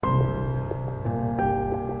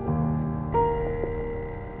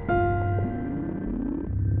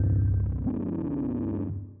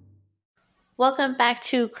Welcome back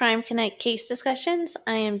to Crime Connect Case Discussions.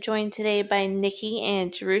 I am joined today by Nikki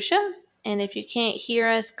and Jerusha. And if you can't hear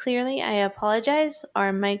us clearly, I apologize.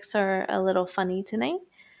 Our mics are a little funny tonight.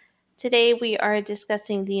 Today we are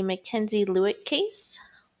discussing the Mackenzie Lewitt case.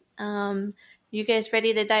 You guys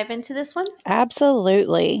ready to dive into this one?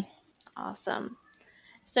 Absolutely. Awesome.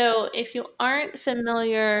 So if you aren't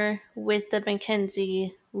familiar with the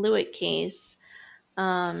Mackenzie Lewitt case,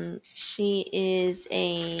 she is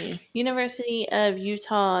a University of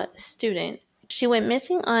Utah student. She went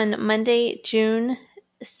missing on Monday, June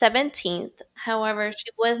 17th. However, she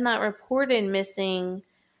was not reported missing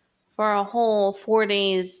for a whole 4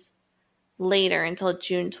 days later until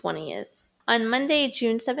June 20th. On Monday,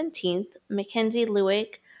 June 17th, Mackenzie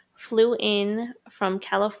Lewitt flew in from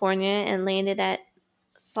California and landed at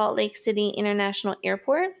Salt Lake City International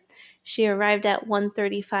Airport. She arrived at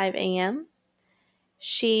 1:35 a.m.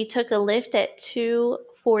 She took a Lyft at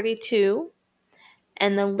 2:42,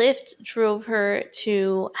 and the Lyft drove her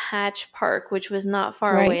to Hatch Park, which was not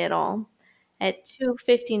far Right. away at all. At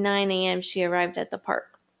 2:59 a.m., she arrived at the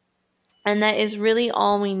park. And that is really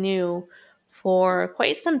all we knew for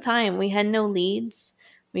quite some time. We had no leads.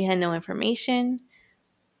 We had no information.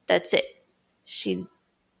 That's it. She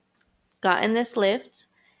got in this Lyft.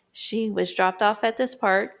 She was dropped off at this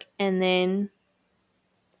park and then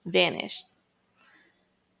vanished.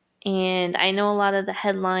 And I know a lot of the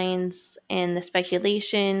headlines and the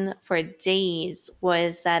speculation for days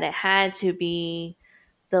was that it had to be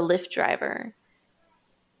the Lyft driver.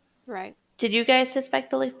 Right. Did you guys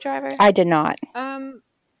suspect the Lyft driver? I did not.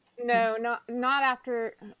 No, not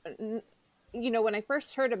after. When I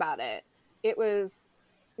first heard about it, it was,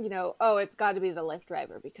 it's got to be the Lyft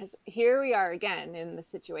driver, because here we are again in the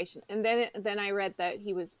situation. And then I read that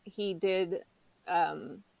he did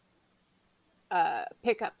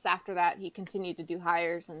pickups after that. He continued to do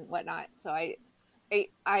hires and whatnot. So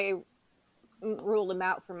I ruled him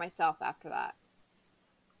out for myself after that.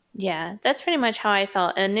 Yeah, that's pretty much how I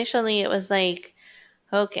felt. Initially, it was like,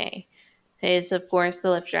 okay, it's of course the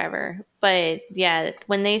Lyft driver. But yeah,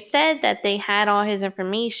 when they said that they had all his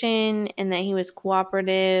information and that he was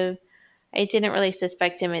cooperative, I didn't really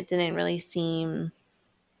suspect him. It didn't really seem,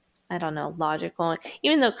 I don't know, logical.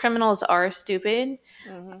 Even though criminals are stupid,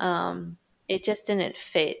 it just didn't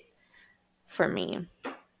fit for me.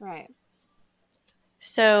 Right.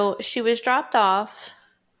 So she was dropped off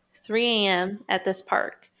 3 a.m. at this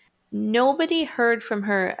park. Nobody heard from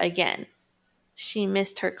her again. She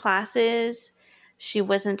missed her classes. She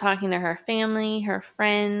wasn't talking to her family, her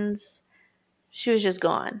friends. She was just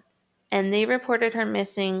gone. And they reported her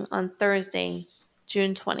missing on Thursday,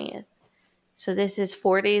 June 20th. So this is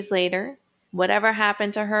 4 days later. Whatever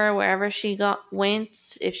happened to her, wherever she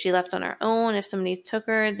went, if she left on her own, if somebody took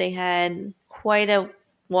her, they had quite a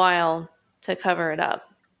while to cover it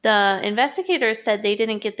up. The investigators said they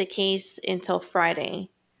didn't get the case until Friday.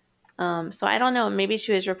 So I don't know. Maybe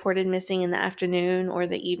she was reported missing in the afternoon or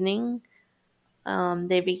the evening.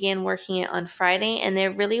 They began working it on Friday, and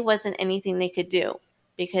there really wasn't anything they could do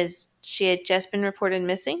because she had just been reported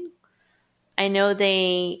missing. I know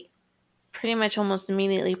they pretty much almost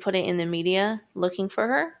immediately put it in the media looking for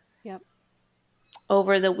her. Yep.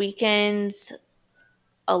 Over the weekends,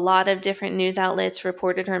 a lot of different news outlets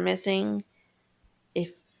reported her missing.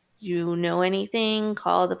 If you know anything,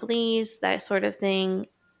 call the police, that sort of thing.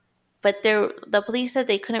 But the police said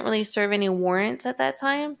they couldn't really serve any warrants at that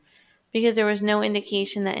time because there was no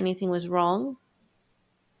indication that anything was wrong.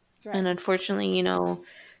 Right. And unfortunately,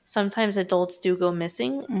 sometimes adults do go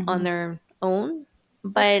missing on their own.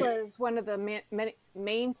 But that was one of the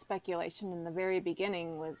main speculation in the very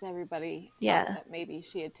beginning, was everybody thought that maybe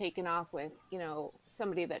she had taken off with,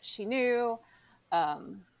 somebody that she knew.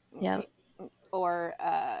 Or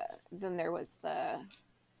then there was the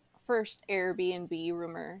first Airbnb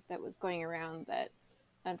rumor that was going around that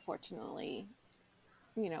unfortunately,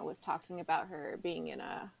 was talking about her being in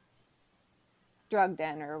a drug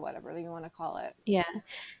den or whatever you want to call it. Yeah.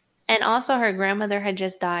 And also her grandmother had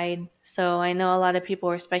just died. So I know a lot of people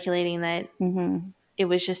were speculating that it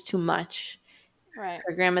was just too much. Right.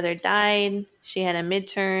 Her grandmother died. She had a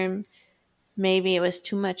midterm. Maybe it was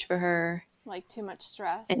too much for her. Like too much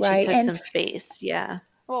stress. And she took some space. Yeah.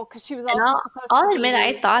 Well, because she was also supposed to I'll admit,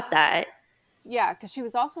 I thought that. Yeah, because she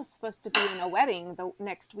was also supposed to be in a wedding the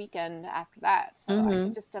next weekend after that. So I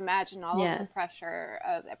could just imagine all of the pressure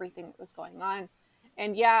of everything that was going on.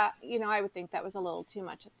 And yeah, I would think that was a little too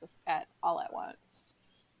much all at once.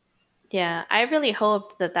 Yeah, I really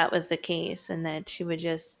hoped that was the case and that she would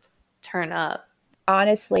just turn up.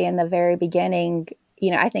 Honestly, in the very beginning,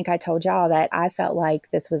 I think I told y'all that I felt like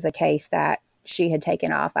this was a case that she had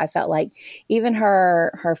taken off. I felt like even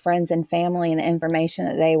her friends and family and the information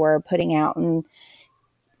that they were putting out and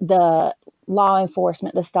the law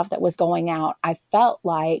enforcement, the stuff that was going out, I felt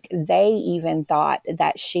like they even thought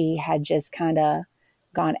that she had just kind of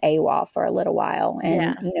gone AWOL for a little while.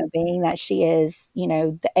 Yeah. And, being that she is,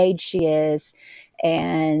 the age she is,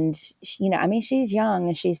 and, I mean, she's young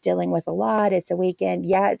and she's dealing with a lot. It's a weekend.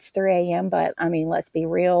 Yeah, it's 3 a.m., but I mean, let's be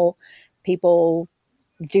real. People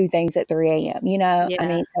do things at 3 a.m., I Yeah.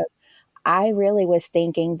 mean, so I really was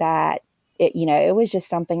thinking that it was just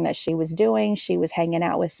something that she was doing. She was hanging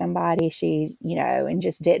out with somebody, and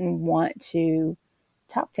just didn't want to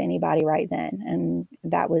talk to anybody right then. And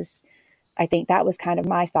I think that was kind of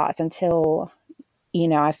my thoughts until,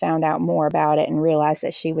 I found out more about it and realized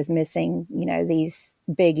that she was missing, these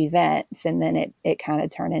big events. And then it kind of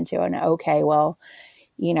turned into an, okay, well,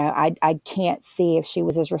 I can't see if she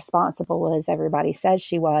was as responsible as everybody says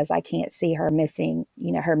she was. I can't see her missing,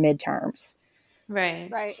 her midterms. Right.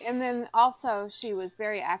 Right. And then also she was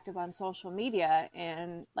very active on social media,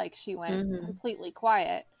 and like she went Mm-hmm. completely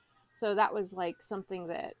quiet. So that was like something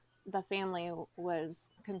that the family was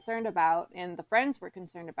concerned about and the friends were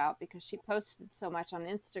concerned about, because she posted so much on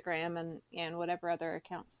Instagram and whatever other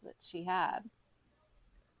accounts that she had.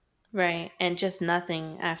 Right. And just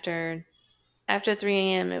nothing after 3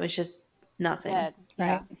 a.m. It was just nothing. Dead. Right.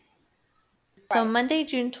 Yeah. So Right. Monday,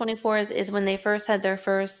 June 24th is when they first had their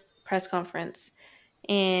first press conference,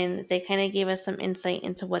 and they kind of gave us some insight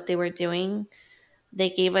into what they were doing. They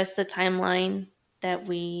gave us the timeline that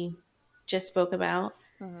we just spoke about.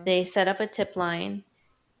 Mm-hmm. They set up a tip line.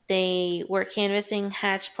 They were canvassing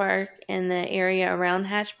Hatch Park and the area around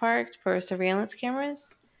Hatch Park for surveillance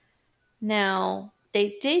cameras. Now,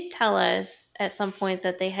 they did tell us at some point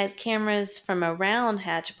that they had cameras from around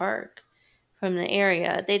Hatch Park, from the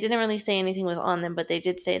area. They didn't really say anything was on them, but they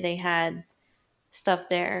did say they had stuff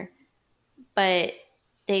there. But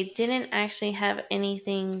they didn't actually have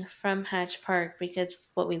anything from Hatch Park, because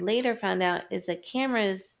what we later found out is the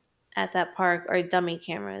cameras at that park are dummy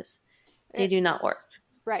cameras. They It, do not work.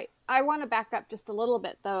 right. I want to back up just a little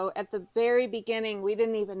bit though. At the very beginning, we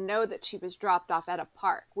didn't even know that she was dropped off at a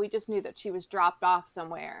park. We just knew that she was dropped off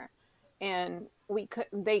somewhere. And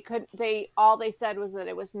they all they said was that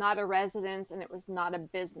it was not a residence and it was not a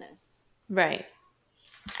business. Right.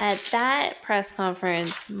 At that press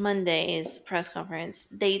conference, Monday's press conference,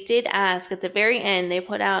 they did ask at the very end, they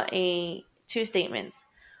put out two statements.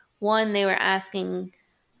 One, they were asking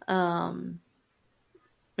um,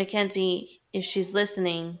 Mackenzie if she's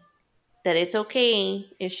listening, that it's okay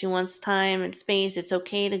if she wants time and space, it's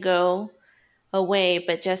okay to go away,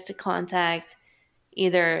 but just to contact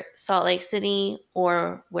either Salt Lake City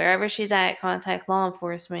or wherever she's at, contact law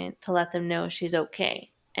enforcement to let them know she's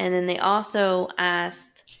okay. And then they also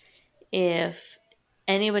asked if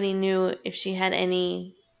anybody knew if she had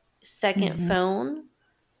any second Mm-hmm. phone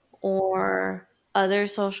or other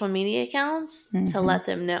social media accounts to Mm-hmm. let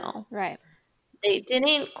them know. Right. They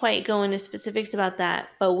didn't quite go into specifics about that,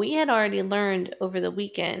 but we had already learned over the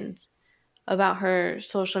weekend about her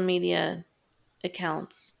social media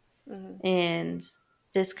accounts Mm-hmm. and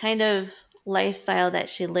this kind of lifestyle that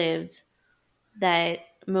she lived that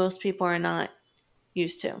most people are not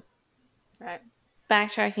used to. Right.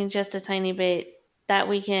 Backtracking just a tiny bit, that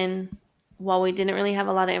weekend, while we didn't really have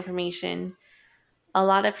a lot of information, a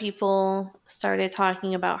lot of people started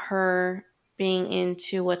talking about her being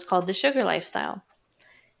into what's called the sugar lifestyle.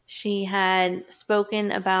 She had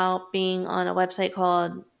spoken about being on a website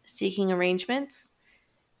called Seeking Arrangements,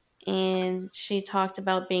 and she talked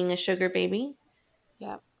about being a sugar baby.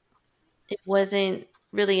 Yep. It wasn't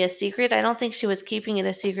really a secret. I don't think she was keeping it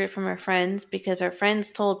a secret from her friends, because her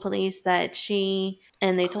friends told police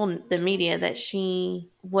and they told the media that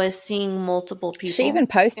she was seeing multiple She people. even And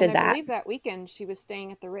posted I that. believe that weekend she was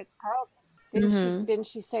staying at the Ritz Carlton. Mm-hmm. Didn't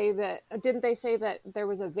she say that? Didn't they say that there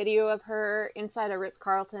was a video of her inside a Ritz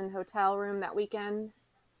Carlton hotel room that weekend?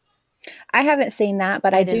 I haven't seen that,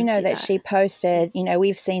 but I I do didn't know see that that. she posted,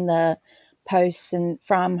 we've seen the posts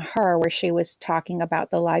from her where she was talking about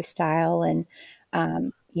the lifestyle and,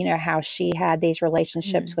 how she had these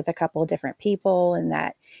relationships Mm. with a couple of different people and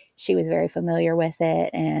that she was very familiar with it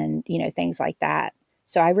and, things like that.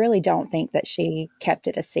 So I really don't think that she kept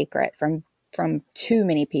it a secret from too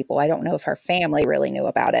many people. I don't know if her family really knew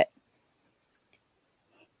about it.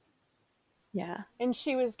 Yeah. And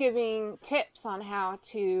she was giving tips on how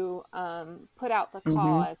to put out the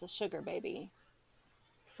call Mm-hmm. as a sugar baby.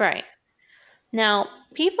 Right. Now,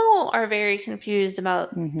 people are very confused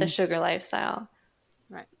about the Mm-hmm. sugar lifestyle.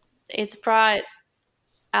 Right. It's brought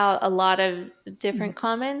out a lot of different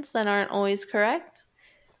comments that aren't always correct.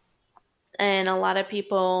 and a lot of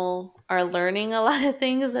people are learning a lot of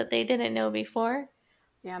things that they didn't know before.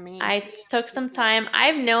 Yeah, me. I took some time.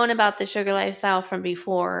 I've known about the sugar lifestyle from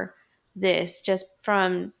before this, just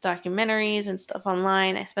from documentaries and stuff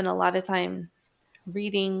online. I spent a lot of time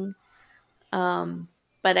reading,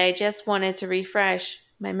 but I just wanted to refresh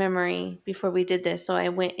my memory before we did this. So I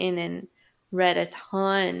went in and read a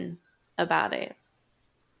ton about it.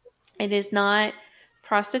 It is not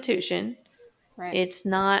prostitution, Right. it's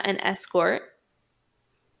not an escort.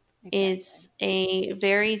 Exactly. It's a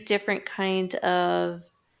very different kind of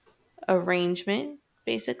arrangement,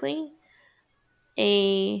 basically.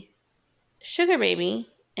 A sugar baby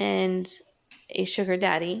and a sugar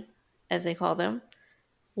daddy, as they call them,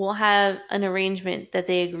 will have an arrangement that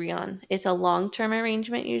they agree on. It's a long term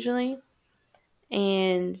arrangement, usually.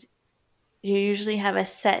 And you usually have a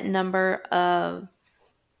set number of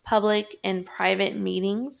public and private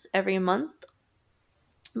meetings every month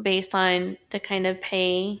based on the kind of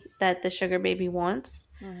pay that the sugar baby wants,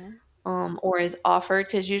 or is offered,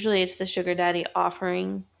 because usually it's the sugar daddy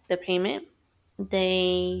offering the payment.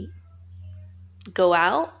 They go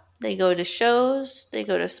out, they go to shows, they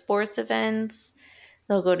go to sports events,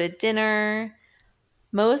 they'll go to dinner.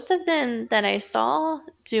 Most of them that I saw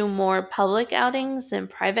do more public outings than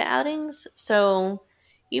private outings. So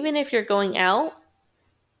even if you're going out,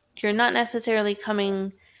 you're not necessarily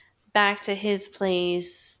coming back to his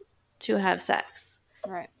place to have sex.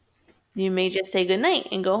 Right. You may just say goodnight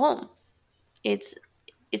and go home. It's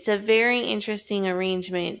it's a very interesting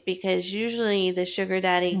arrangement because usually the sugar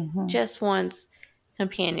daddy just wants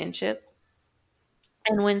companionship.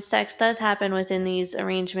 And when sex does happen within these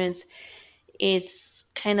arrangements, it's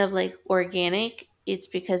kind of like organic. It's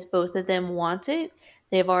because both of them want it.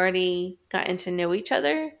 They've already gotten to know each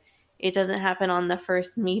other. It doesn't happen on the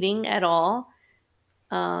first meeting at all.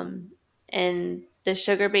 And the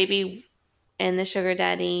sugar baby and the sugar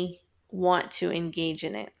daddy want to engage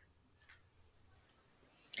in it.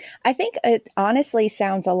 I think it honestly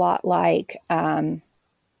sounds a lot like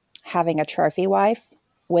having a trophy wife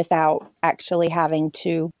without actually having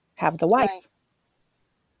to have the wife. Right.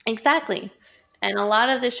 Exactly. And a lot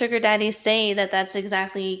of the sugar daddies say that that's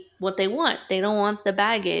exactly what they want. They don't want the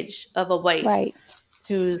baggage of a wife Right.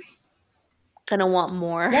 who's going to want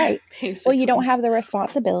more. Right. Basically. Well, you don't have the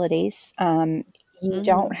responsibilities. You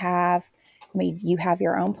don't have, I mean, you have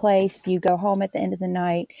your own place. You go home at the end of the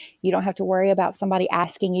night. You don't have to worry about somebody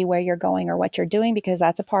asking you where you're going or what you're doing because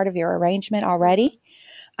that's a part of your arrangement already.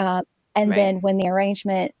 And Right. then when the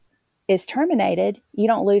arrangement is terminated, you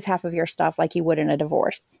don't lose half of your stuff like you would in a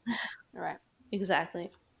divorce. Right.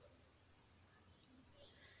 Exactly.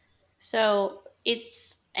 So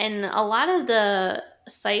it's, and a lot of the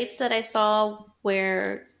sites that I saw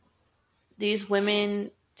where these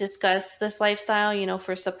women discuss this lifestyle, you know,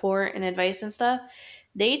 for support and advice and stuff,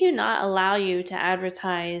 they do not allow you to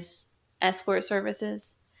advertise escort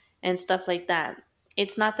services and stuff like that.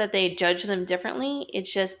 It's not that they judge them differently,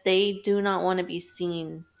 it's just they do not want to be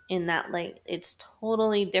seen in that light. It's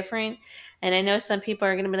totally different. And I know some people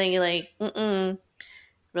are going to be like,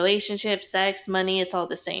 relationship, sex, money, it's all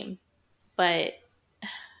the same. But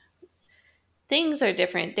things are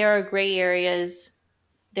different. There are gray areas,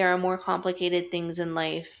 there are more complicated things in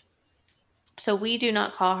life. So we do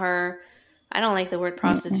not call her, I don't like the word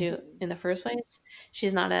prostitute in the first place.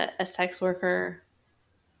 She's not a sex worker,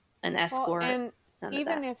 an escort. Well, and none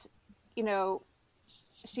even of that. if, you know,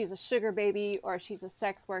 she's a sugar baby or she's a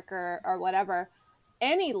sex worker or whatever,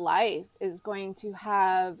 any life is going to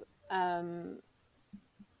have,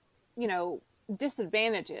 you know,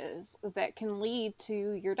 disadvantages that can lead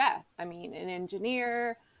to your death. I mean, an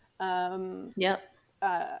engineer, Yep.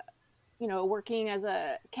 you know, working as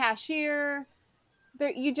a cashier,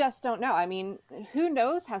 there, you just don't know. I mean, who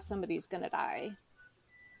knows how somebody's going to die?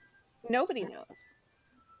 Nobody knows.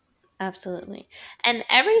 Absolutely. And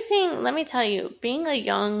everything, let me tell you, being a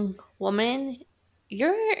young woman,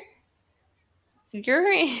 you're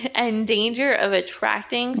in danger of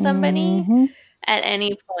attracting somebody at any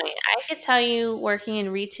point. I could tell you, working in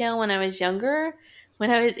retail when I was younger, when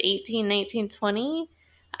I was 18, 19, 20,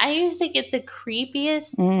 I used to get the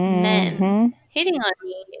creepiest men hitting on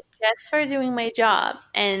me just for doing my job.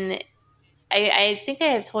 And I think I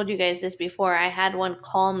have told you guys this before. I had one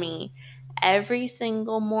call me every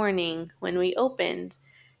single morning when we opened,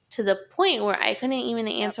 to the point where I couldn't even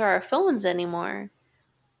answer our phones anymore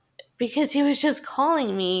because he was just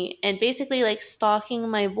calling me and basically like stalking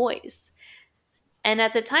my voice. And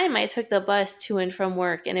at the time, I took the bus to and from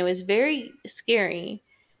work, and it was very scary.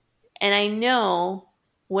 And I know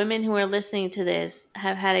women who are listening to this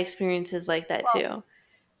have had experiences like that too.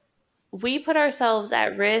 we put ourselves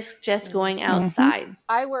at risk just going outside.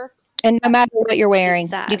 I worked. And no matter what you're wearing,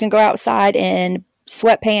 It's sad. you can go outside in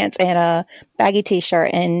sweatpants and a baggy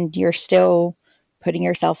t-shirt and you're still putting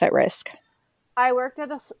yourself at risk. I worked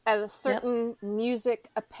at a certain music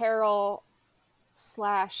apparel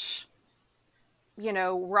slash,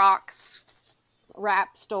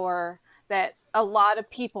 rap store that a lot of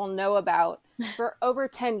people know about for over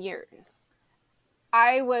 10 years.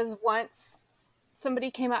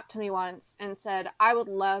 Somebody came up to me once and said, I would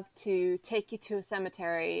love to take you to a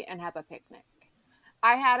cemetery and have a picnic.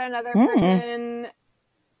 I had another person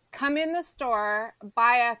come in the store,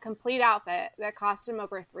 buy a complete outfit that cost him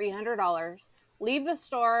over $300, leave the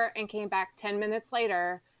store and came back 10 minutes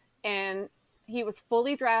later, and he was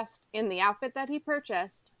fully dressed in the outfit that he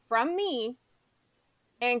purchased from me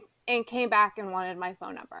and came back and wanted my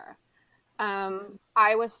phone number.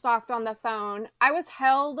 I was stalked on the phone. I was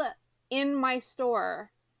held in my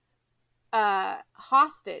store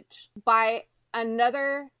hostage by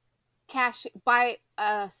by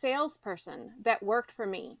a salesperson that worked for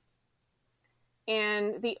me.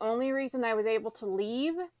 And the only reason I was able to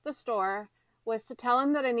leave the store was to tell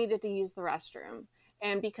him that I needed to use the restroom.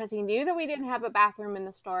 And because he knew that we didn't have a bathroom in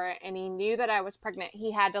the store and he knew that I was pregnant,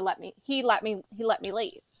 he let me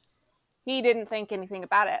leave. He didn't think anything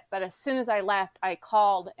about it. But as soon as I left, I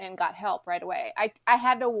called and got help right away. I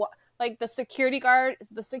had to, the security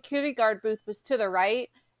guard booth was to the right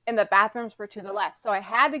and the bathrooms were to the left. So I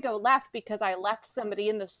had to go left because I left somebody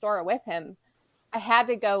in the store with him. I had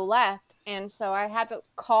to go left. And so I had to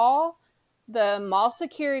call the mall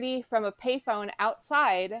security from a payphone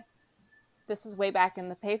outside. This is way back in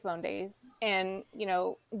the payphone days, and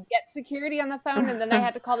get security on the phone, and then I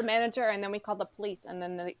had to call the manager, and then we called the police, and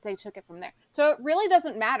then they took it from there. So it really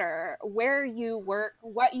doesn't matter where you work,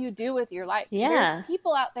 what you do with your life. Yeah. There's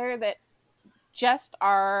people out there that just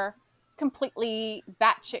are completely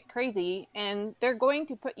batshit crazy, and they're going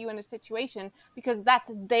to put you in a situation because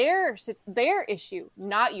that's their issue,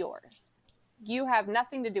 not yours. You have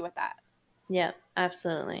nothing to do with that. Yeah,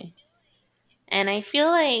 absolutely. And I feel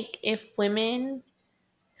like if men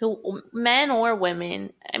or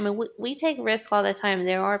women, I mean, we take risks all the time.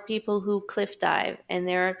 There are people who cliff dive, and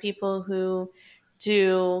there are people who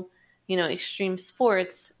do, extreme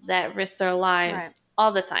sports that risk their lives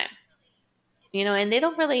all the time. And they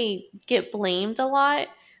don't really get blamed a lot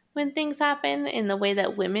when things happen in the way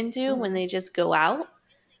that women do when they just go out.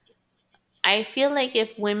 I feel like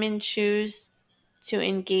if women choose to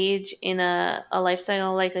engage in a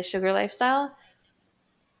lifestyle like a sugar lifestyle,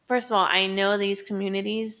 first of all, I know these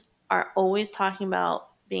communities are always talking about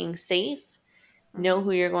being safe, know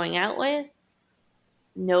who you're going out with,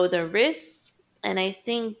 know the risks. And I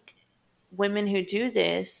think women who do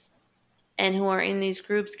this and who are in these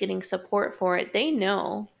groups getting support for it, they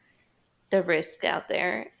know the risk out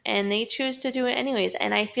there and they choose to do it anyways.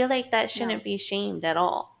 And I feel like that shouldn't be shamed at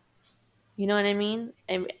all. You know what I mean?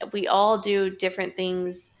 And we all do different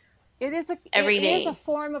things. It is a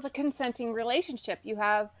form of a consenting relationship. You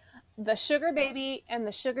have the sugar baby and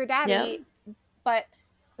the sugar daddy, but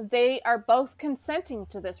they are both consenting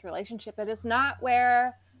to this relationship. It is not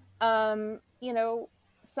where,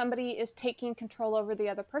 somebody is taking control over the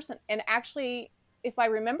other person. And actually, if I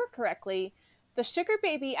remember correctly, the sugar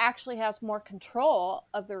baby actually has more control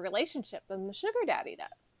of the relationship than the sugar daddy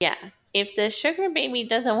does. Yeah. If the sugar baby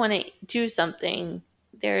doesn't want to do something,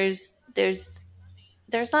 there's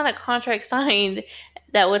not a contract signed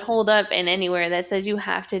that would hold up in anywhere that says you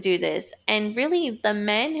have to do this. And really, the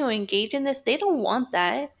men who engage in this, they don't want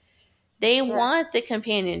that. They want the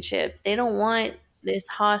companionship. They don't want this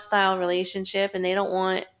hostile relationship, and they don't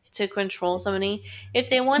want to control somebody. If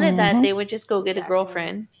they wanted that, they would just go get a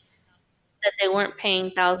girlfriend that they weren't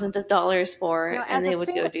paying thousands of dollars for, and they would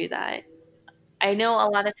go do that. I know a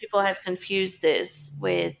lot of people have confused this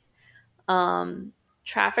with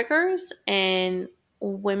traffickers and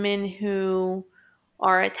women who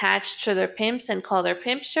are attached to their pimps and call their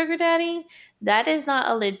pimp sugar daddy. That is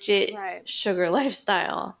not a legit sugar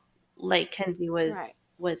lifestyle like Kenzie was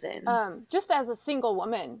in. Just as a single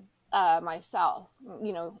woman myself,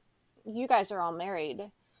 you guys are all married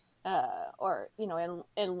or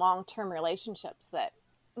in long-term relationships that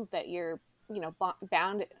you're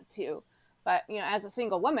bound to. But as a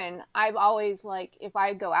single woman, I've always if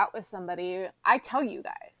I go out with somebody, I tell you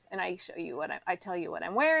guys, and I show you I tell you what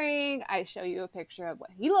I'm wearing. I show you a picture of what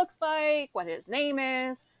he looks like, what his name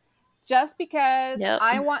is, just because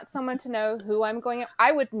I want someone to know who I'm going.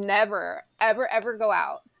 I would never, ever, ever go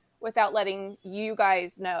out without letting you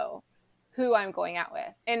guys know who I'm going out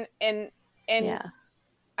with. And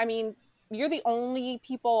I mean, you're the only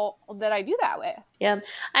people that I do that with. Yeah.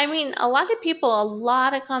 I mean, a lot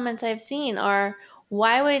of comments I've seen are,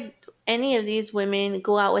 why would any of these women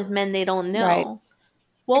go out with men they don't know? Right.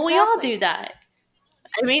 Well, we all Exactly. do that.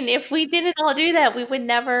 I mean, if we didn't all do that, we would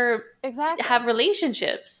never Exactly. have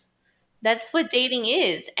relationships. That's what dating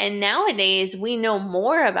is. And nowadays, we know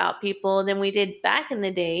more about people than we did back in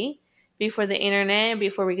the day, before the internet,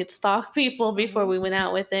 before we could stalk people, before we went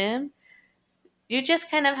out with them. You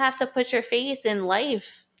just kind of have to put your faith in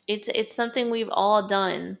life. It's something we've all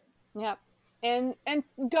done. Yep. And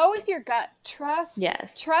go with your gut. Trust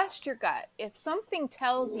your gut. If something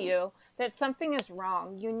tells you that something is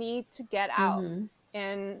wrong, you need to get out. Mm-hmm.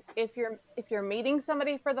 And if you're meeting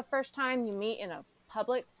somebody for the first time, you meet in a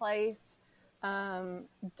public place.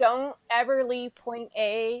 Don't ever leave point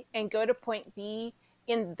A and go to point B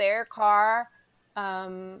in their car.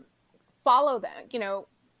 Follow them.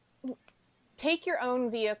 Take your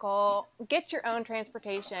own vehicle, get your own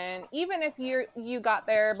transportation. Even if you got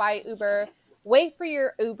there by Uber, wait for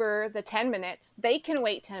your Uber the 10 minutes. They can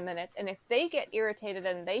wait 10 minutes. And if they get irritated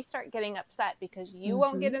and they start getting upset because you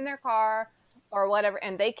won't get in their car or whatever,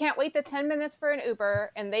 and they can't wait the 10 minutes for an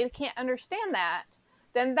Uber and they can't understand that,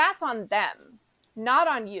 then that's on them, not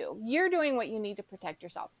on you. You're doing what you need to protect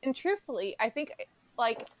yourself. And truthfully, I think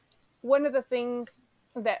like one of the things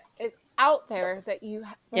that is out there that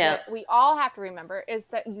that we all have to remember is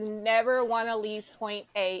that you never want to leave point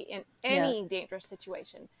A in any dangerous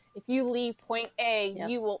situation. If you leave point A,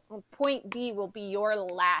 point B will be your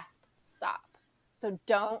last stop. So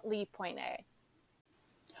don't leave point A.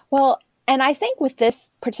 Well, and I think with this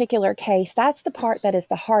particular case, that's the part that is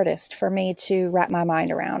the hardest for me to wrap my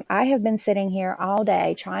mind around. I have been sitting here all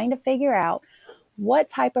day trying to figure out what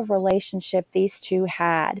type of relationship these two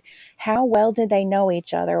had. How well did they know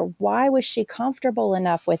each other? Why was she comfortable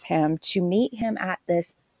enough with him to meet him at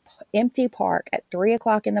this empty park at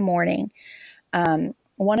 3:00 in the morning?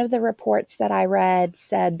 One of the reports that I read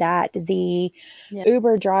said that the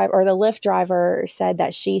Uber driver or the Lyft driver said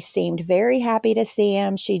that she seemed very happy to see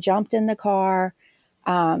him. She jumped in the car.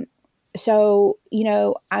 So,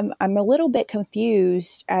 I'm a little bit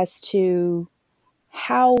confused as to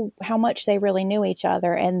how much they really knew each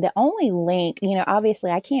other. And the only link,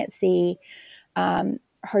 obviously I can't see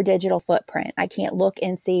her digital footprint. I can't look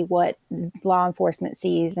and see what law enforcement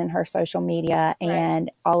sees in her social media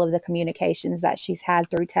and all of the communications that she's had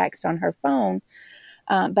through text on her phone.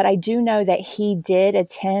 But I do know that he did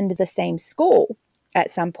attend the same school at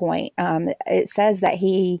some point. It says that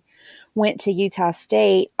he went to Utah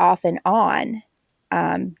State off and on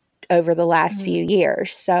over the last few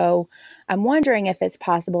years. So I'm wondering if it's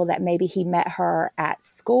possible that maybe he met her at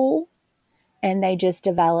school and they just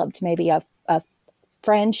developed maybe a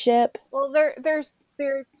friendship. Well, there's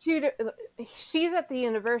two. She's at the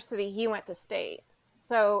university. He went to state.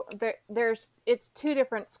 So it's two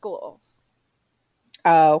different schools.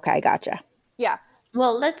 Oh, okay, gotcha. Yeah.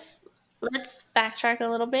 Well, let's backtrack a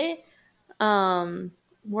little bit.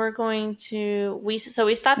 We're going to we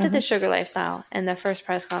stopped at the Sugar Lifestyle and the first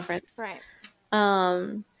press conference. Right.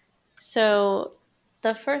 So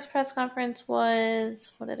the first press conference was,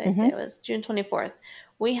 what did I say? It was June 24th.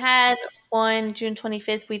 We had one June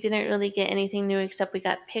 25th. We didn't really get anything new except we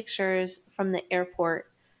got pictures from the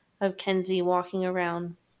airport of Kenzie walking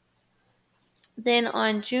around. Then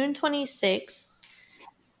on June 26th,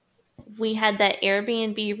 we had that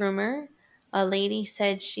Airbnb rumor. A lady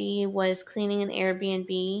said she was cleaning an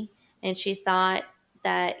Airbnb and she thought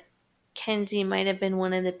that Kenzie might have been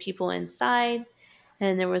one of the people inside,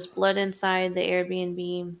 and there was blood inside the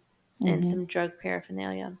Airbnb and some drug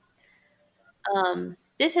paraphernalia.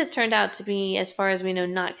 This has turned out to be, as far as we know,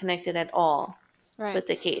 not connected at all with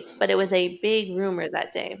the case, but it was a big rumor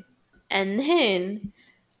that day. And then,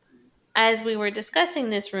 as we were discussing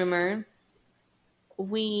this rumor,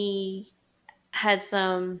 we had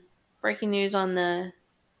some breaking news on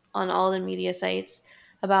all the media sites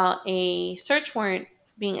about a search warrant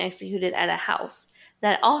being executed at a house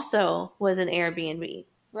that also was an Airbnb.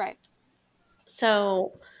 Right.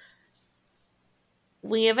 So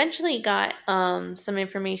we eventually got some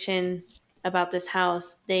information about this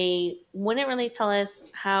house. They wouldn't really tell us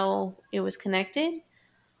how it was connected,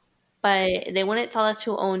 but they wouldn't tell us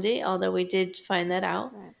who owned it, although we did find that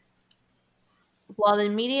out. Right. While the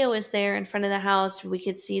media was there in front of the house, we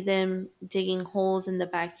could see them digging holes in the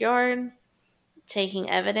backyard, taking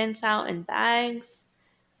evidence out in bags.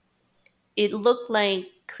 It looked like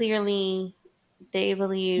clearly they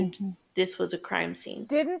believed this was a crime scene.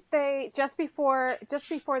 Didn't they, just before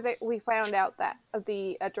we found out that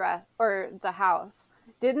the address or the house,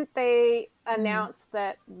 Didn't they announce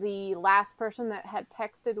that the last person that had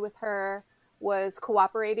texted with her was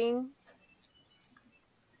cooperating?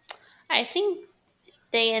 I think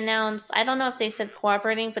they announced, I don't know if they said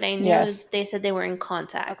cooperating, but I knew Yes. they said they were in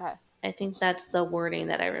contact. Okay. I think that's the wording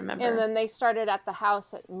that I remember. And then they started at the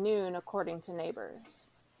house at noon, according to neighbors.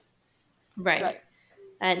 Right.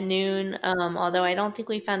 At noon, although I don't think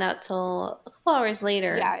we found out till a couple hours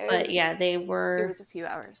later. Yeah, But yeah, it was a few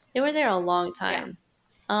hours. they were there a long time.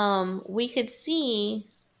 We could see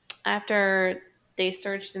after they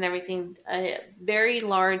searched and everything a very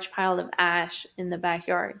large pile of ash in the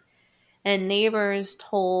backyard. And neighbors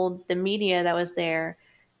told the media that was there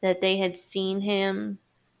that they had seen him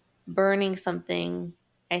burning something.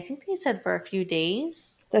 I think they said for a few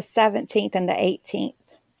days. The 17th and the 18th.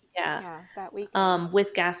 Yeah. That week.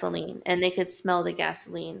 With gasoline, and they could smell the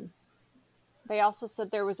gasoline. They also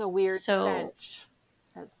said there was a weird stench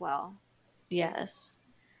as well. Yes.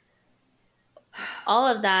 All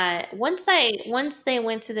of that. Once they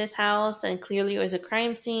went to this house and clearly it was a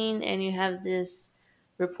crime scene, and you have this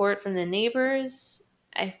report from the neighbors,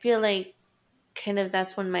 I feel like kind of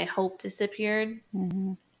that's when my hope disappeared.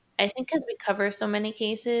 Mm-hmm. I think because we cover so many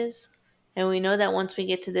cases, and we know that once we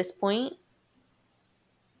get to this point,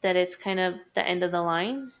 that it's kind of the end of the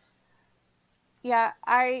line. Yeah,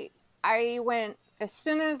 I went as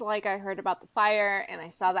soon as I heard about the fire and I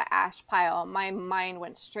saw the ash pile, my mind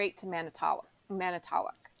went straight to Manitowoc.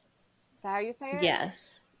 Is that how you say it?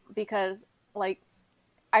 Yes. Because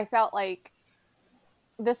I felt like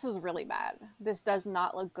this is really bad. This does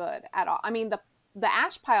not look good at all. I mean, the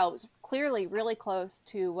ash pile was clearly really close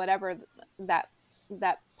to whatever that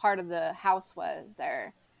part of the house was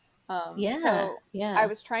there. So I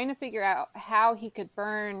was trying to figure out how he could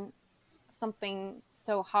burn something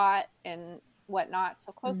so hot and whatnot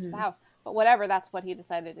so close to the house. But whatever, that's what he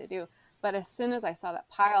decided to do. But as soon as I saw that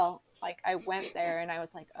pile, I went there and I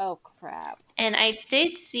was like, oh crap. And I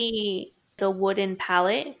did see the wooden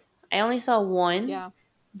pallet. I only saw one. Yeah.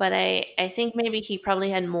 But I think maybe he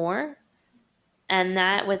probably had more. And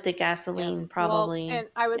that with the gasoline probably. Well, and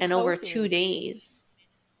I was hoping, over 2 days.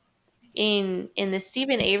 In the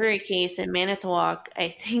Stephen Avery case in Manitowoc, I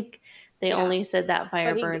think they only said that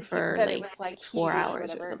fire burned for it was 4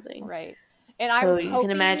 hours or something. Right. And so I was you hoping,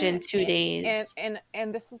 can imagine 2 days.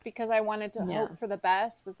 And this is because I wanted to hope for the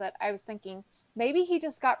best, was that I was thinking maybe he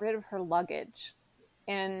just got rid of her luggage.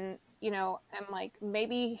 And, I'm like,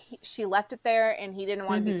 maybe she left it there and he didn't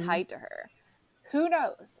want to be tied to her. Who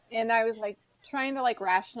knows? And I was trying to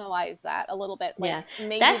rationalize that a little bit.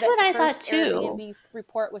 Maybe that's what I thought too. Airbnb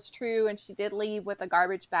report was true, and she did leave with a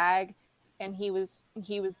garbage bag, and he was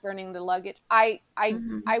burning the luggage. I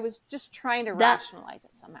was just trying to rationalize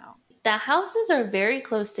it somehow. The houses are very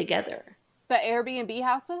close together. The Airbnb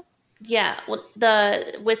houses? Yeah,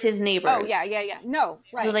 with his neighbors. Oh yeah. No,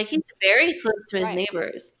 right. So he's very close to his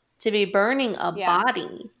neighbors to be burning a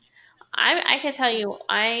body. I can tell you,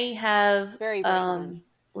 I have very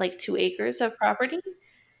 2 acres of property,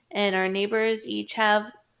 and our neighbors each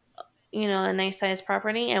have a nice sized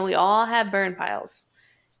property, and we all have burn piles.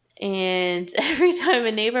 And every time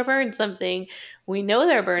a neighbor burns something, we know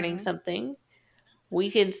they're burning something.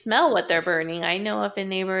 We can smell what they're burning. I know if a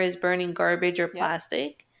neighbor is burning garbage or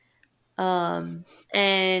plastic. And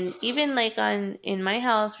even in my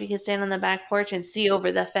house, we could stand on the back porch and see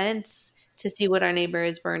over the fence to see what our neighbor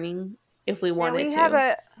is burning if we wanted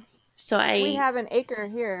to. We have an acre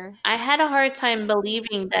here. I had a hard time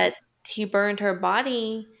believing that he burned her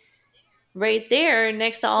body right there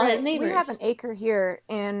next to all his neighbors. We have an acre here,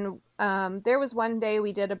 and there was one day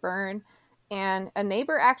we did a burn, and a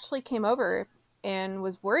neighbor actually came over and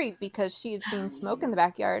was worried because she had seen smoke in the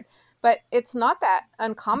backyard. But it's not that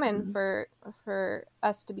uncommon for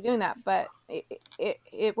us to be doing that. But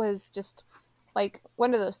it was just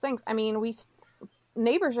one of those things. I mean,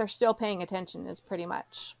 neighbors are still paying attention is pretty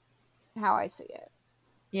much how I see it.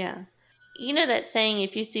 Yeah. You know that saying,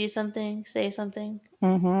 if you see something, say something?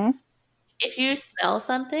 Mm-hmm. If you smell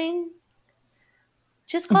something,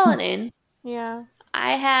 just call it in. Yeah.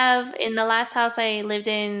 I have, in the last house I lived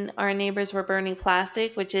in, our neighbors were burning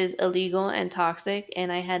plastic, which is illegal and toxic.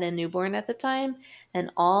 And I had a newborn at the time, and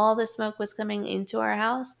all the smoke was coming into our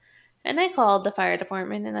house. And I called the fire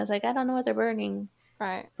department, and I was like, I don't know what they're burning.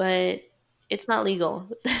 Right. But it's not legal,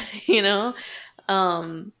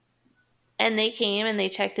 And they came and they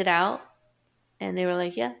checked it out, and they were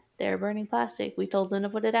like, yeah, they're burning plastic. We told them to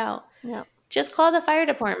put it out. Yeah. Just call the fire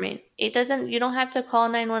department. You don't have to call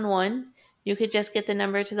 911. You could just get the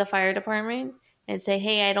number to the fire department and say,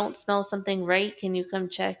 hey, I don't smell something right. Can you come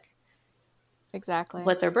check exactly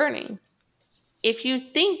what they're burning? if you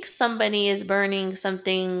think somebody is burning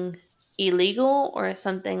something illegal or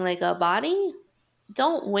something like a body,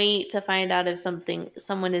 don't wait to find out if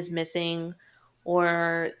someone is missing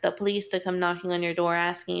or the police to come knocking on your door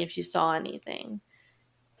asking if you saw anything.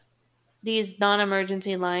 These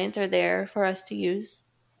non-emergency lines are there for us to use.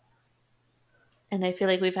 And I feel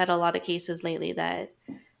like we've had a lot of cases lately that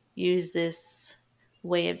use this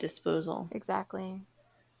way of disposal. Exactly.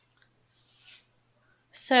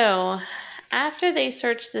 So, after they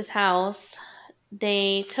searched this house,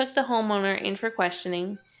 they took the homeowner in for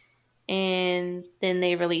questioning and then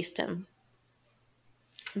they released him.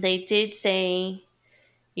 They did say,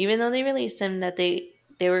 even though they released him, that they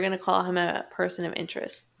were going to call him a person of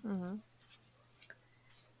interest. Mm-hmm.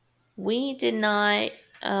 We did not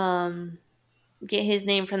get his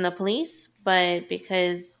name from the police, but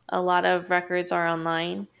because a lot of records are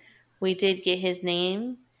online, we did get his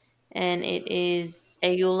name, and it is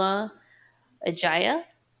Ayoola Ajayi.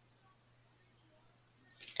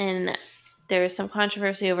 And there's some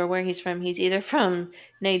controversy over where he's from. He's either from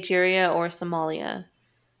Nigeria or Somalia.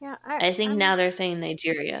 Yeah, I think now they're saying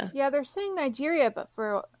Nigeria. Yeah, they're saying Nigeria, but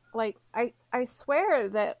for like, I swear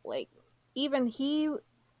that like even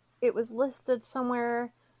it was listed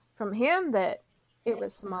somewhere from him that it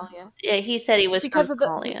was Somalia. Yeah, he said he was Because from of the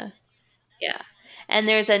Somalia. Yeah. And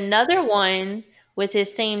there's another one with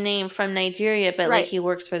his same name from Nigeria, but like Right. he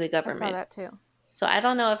works for the I saw government. that too. So I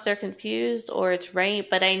don't know if they're confused or it's right,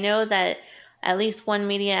 but I know that at least one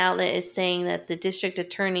media outlet is saying that the district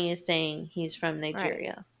attorney is saying he's from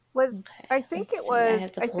Nigeria. Was Okay, I think let's it see. I was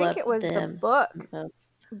have to I pull think up it was the the book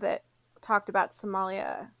most. that talked about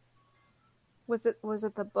Somalia. Was it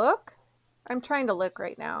the book? I'm trying to look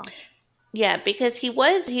right now. Yeah, because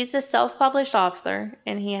he's a self-published author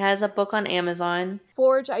and he has a book on Amazon.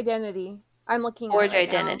 Forge Identity. I'm looking at Forge it right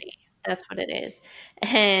Identity. That's what it is.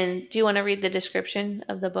 And do you want to read the description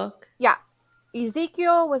of the book? Yeah.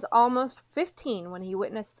 Ezekiel was almost 15 when he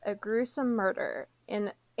witnessed a gruesome murder.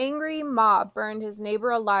 An angry mob burned his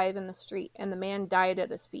neighbor alive in the street, and the man died at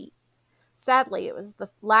his feet. Sadly, it was not the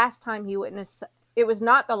last time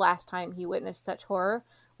he witnessed such horror.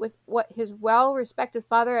 With what his well-respected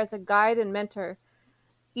father as a guide and mentor,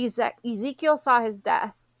 Ezekiel saw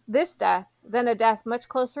this death, then a death much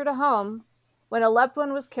closer to home, when a loved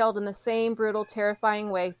one was killed in the same brutal, terrifying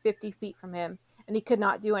way 50 feet from him, and he could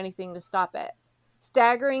not do anything to stop it.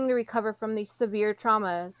 Staggering to recover from these severe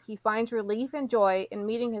traumas, he finds relief and joy in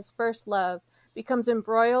meeting his first love, becomes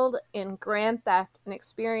embroiled in grand theft, and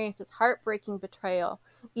experiences heartbreaking betrayal.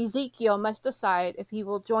 Ezekiel must decide if he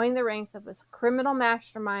will join the ranks of his criminal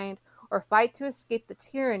mastermind or fight to escape the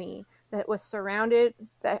tyranny that has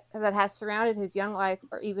surrounded his young life,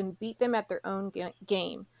 or even beat them at their own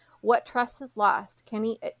game. What trust is lost? Can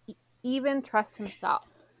he even trust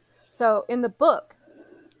himself? So in the book,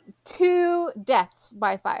 2 deaths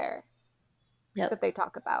by fire that they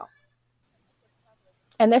talk about.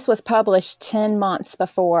 And this was published 10 months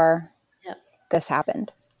before this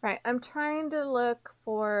happened. Right. I'm trying to look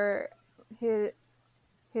for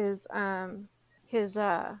his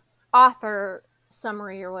author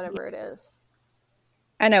summary or whatever it is.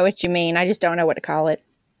 I know what you mean. I just don't know what to call it.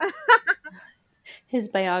 His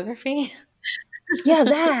biography? Yeah,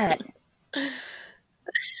 that.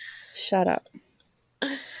 Shut up.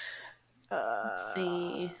 Let's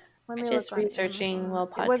see. Let me Just look on researching Amazon. while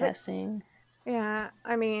podcasting. Yeah,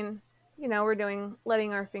 I mean, we're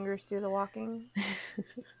letting our fingers do the walking.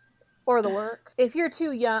 Or the work. If you're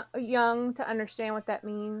too young to understand what that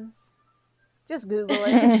means, just Google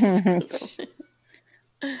it.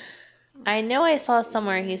 I know I saw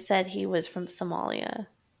somewhere he said he was from Somalia.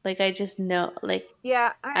 Like, I just know, like,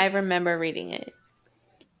 yeah, I remember reading it.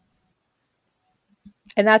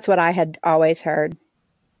 And that's what I had always heard.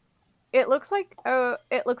 It looks like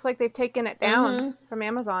they've taken it down from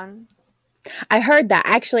Amazon. I heard that.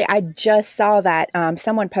 Actually, I just saw that.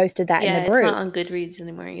 Someone posted that in the group. Yeah, it's not on Goodreads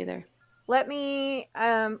anymore either. Let me,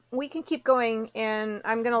 we can keep going, and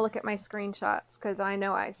I'm going to look at my screenshots because I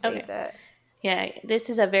know I saved it. Yeah, this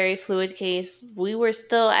is a very fluid case. We were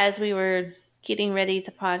still, as we were getting ready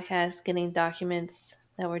to podcast, getting documents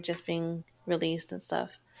that were just being released and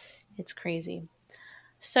stuff. It's crazy.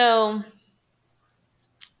 So,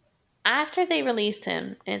 after they released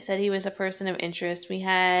him and said he was a person of interest, we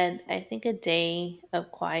had, I think, a day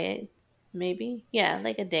of quiet, maybe. Yeah,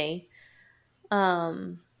 like a day.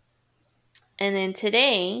 And then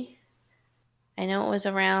today, I know it was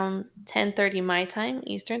around 10:30 my time,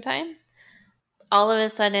 Eastern time. All of a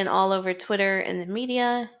sudden, all over Twitter and the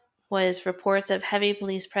media was reports of heavy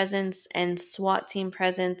police presence and SWAT team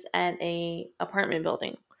presence at a apartment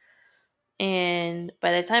building. And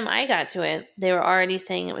by the time I got to it, they were already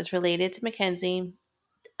saying it was related to Mackenzie.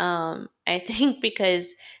 I think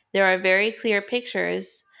because there are very clear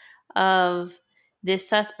pictures of this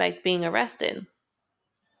suspect being arrested,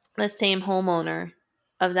 the same homeowner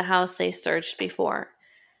of the house they searched before.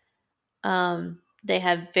 They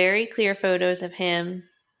have very clear photos of him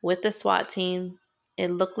with the SWAT team. It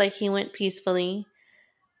looked like he went peacefully.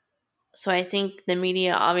 So I think the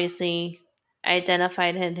media obviously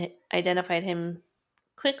identified him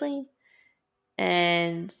quickly,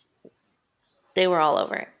 and they were all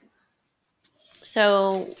over it.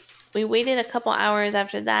 So we waited a couple hours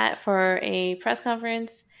after that for a press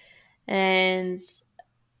conference, and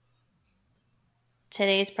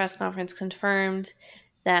today's press conference confirmed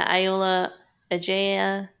that Ayoola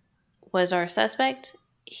Ajayi was our suspect.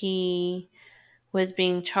 He was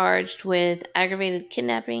being charged with aggravated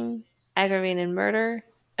kidnapping, aggravated murder,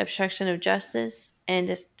 obstruction of justice,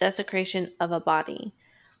 and desecration of a body.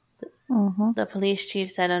 Mm-hmm. The police chief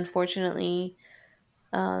said, unfortunately,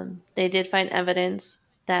 they did find evidence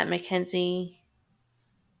that Mackenzie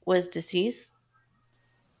was deceased.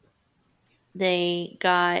 They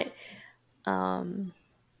got some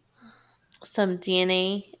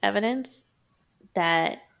DNA evidence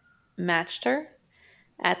that matched her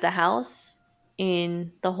at the house.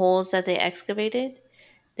 In the holes that they excavated,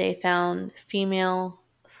 they found female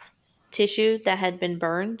tissue that had been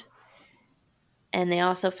burned, and they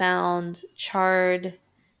also found charred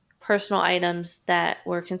personal items that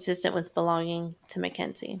were consistent with belonging to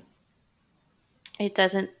Mackenzie. It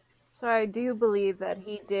doesn't. So I do believe that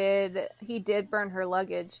he did burn her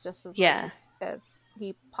luggage just as Yeah. much as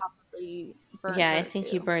he possibly burned Yeah, her I think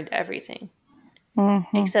too. he burned everything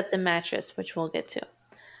Mm-hmm. except the mattress, which we'll get to.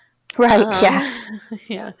 Right. Yeah.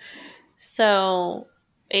 Yeah. So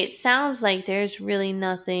it sounds like there's really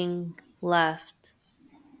nothing left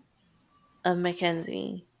of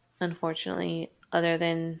Mackenzie, unfortunately, other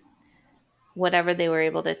than whatever they were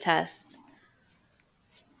able to test.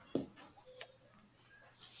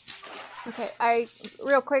 Okay,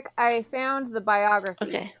 real quick, I found the biography.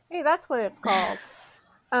 Okay. Hey, that's what it's called.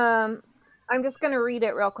 I'm just gonna read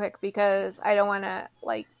it real quick because I don't want to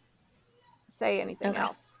say anything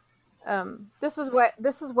else. This is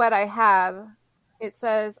what I have. It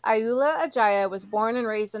says Ayoola Ajayi was born and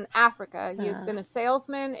raised in Africa. He has been a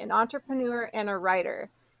salesman, an entrepreneur, and a writer.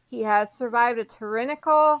 He has survived a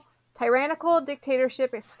tyrannical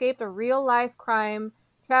dictatorship, escaped a real-life crime,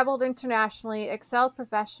 traveled internationally, excelled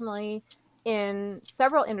professionally in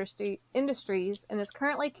several industries, and is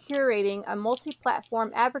currently curating a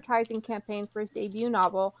multi-platform advertising campaign for his debut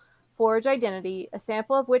novel, Forge Identity, a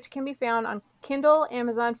sample of which can be found on Kindle,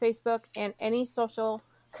 Amazon, Facebook, and any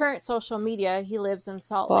current social media. He lives in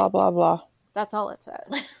Salt Blah, Lake. blah, blah. That's all it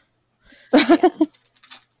says. Yeah.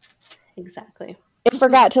 Exactly. I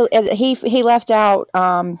forgot to. He left out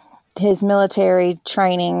his military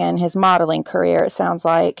training and his modeling career. It sounds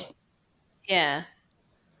like. Yeah.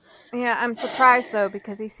 Yeah, I'm surprised though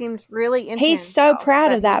because he seemed really into. He's so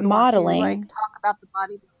proud of that he'd modeling. want to, talk about the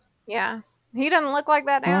bodybuilding. Yeah, he doesn't look like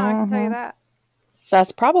that now. I can tell you that.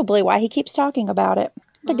 That's probably why he keeps talking about it.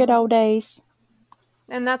 The good old days.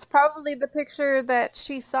 And that's probably the picture that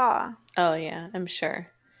she saw. Oh, yeah, I'm sure.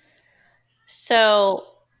 So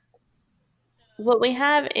what we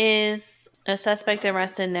have is a suspect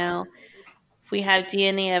arrested now. We have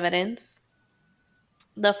DNA evidence.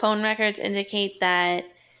 The phone records indicate that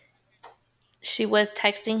she was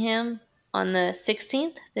texting him on the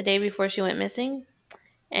 16th, the day before she went missing.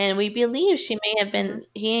 And we believe he may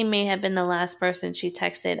have been the last person she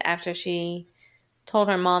texted after she told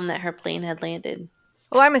her mom that her plane had landed.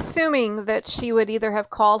 Well, I'm assuming that she would either have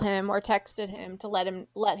called him or texted him to let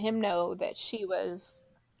him know that she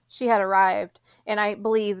had arrived. And I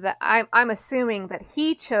believe that I'm assuming that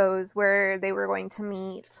he chose where they were going to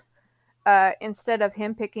meet instead of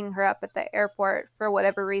him picking her up at the airport. For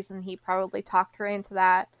whatever reason, he probably talked her into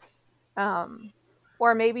that.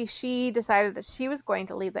 Or maybe she decided that she was going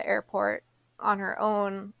to leave the airport on her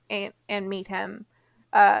own and meet him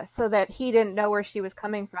so that he didn't know where she was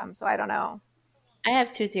coming from. So I don't know. I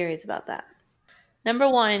have two theories about that. Number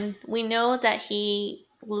one, we know that he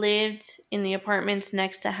lived in the apartments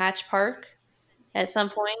next to Hatch Park at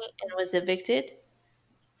some point and was evicted.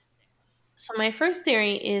 So my first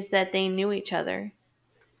theory is that they knew each other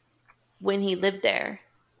when he lived there.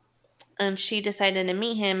 And she decided to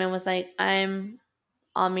meet him and was like,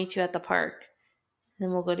 I'll meet you at the park.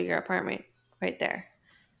 Then we'll go to your apartment right there.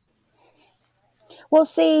 Well,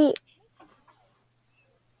 see,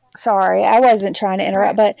 sorry, I wasn't trying to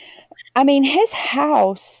interrupt, but I mean, his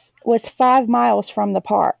house was 5 miles from the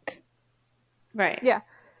park. Right. Yeah.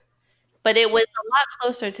 but it was a lot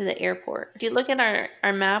closer to the airport. If you look at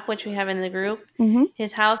our map, which we have in the group, Mm-hmm.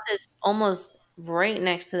 his house is almost right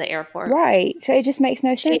next to the airport. Right. So it just makes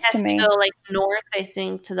no She sense to has to me. go like north, I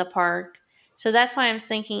think, to the park. So that's why I'm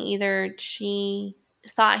thinking either she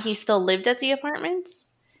thought he still lived at the apartments,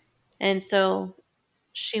 and so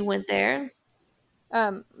she went there.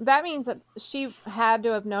 That means that she had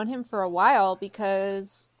to have known him for a while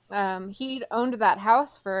because he'd owned that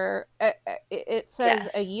house for it says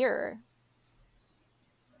a Yes. year.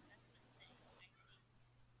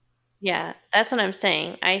 Yeah, that's what I'm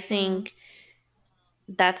saying. I Mm-hmm. think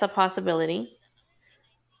that's a possibility.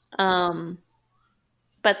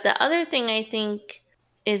 But the other thing I think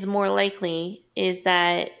is more likely is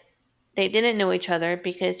that they didn't know each other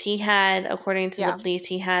because he had, according to the Yeah. police,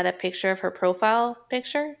 he had a picture of her profile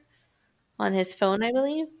picture on his phone, I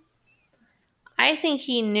believe. I think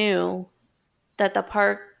he knew that the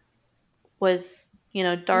park was,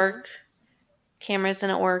 Mm-hmm. dark, cameras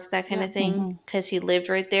didn't work, that kind Yeah. of thing, Mm-hmm. because he lived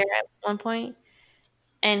right there at one point,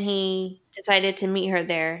 and he decided to meet her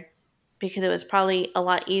there because it was probably a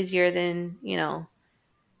lot easier than,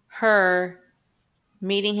 her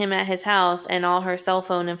meeting him at his house and all her cell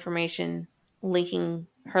phone information linking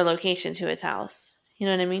her location to his house. You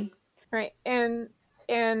know what I mean? Right. And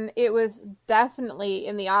it was definitely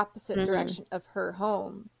in the opposite Mm-hmm. direction of her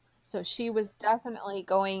home. So she was definitely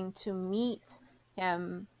going to meet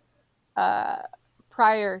him uh,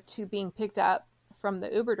 prior to being picked up from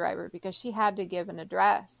the Uber driver because she had to give an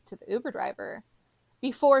address to the Uber driver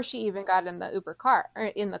before she even got in the Uber car or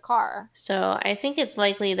in the car. So I think it's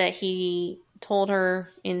likely that he told her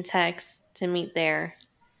in text to meet there,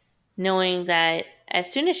 knowing that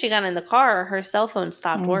as soon as she got in the car, her cell phone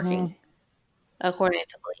stopped Mm-hmm. working, according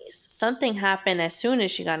to police. Something happened as soon as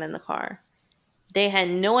she got in the car. They had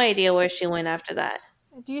no idea where she went after that.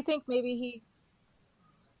 Do you think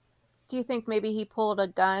maybe he pulled a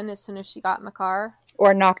gun as soon as she got in the car?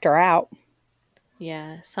 Or knocked her out.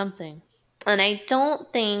 Yeah, something. And I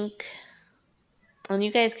don't think, and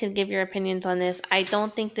you guys could give your opinions on this, I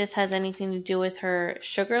don't think this has anything to do with her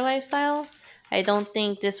sugar lifestyle. I don't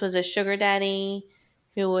think this was a sugar daddy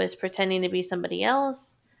who was pretending to be somebody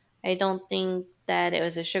else. I don't think that it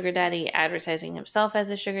was a sugar daddy advertising himself as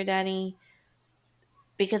a sugar daddy,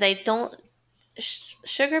 because I don't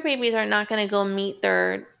sugar babies are not going to go meet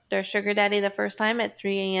their sugar daddy the first time at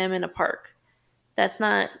 3 a.m. in a park. That's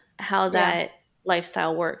not how Yeah. that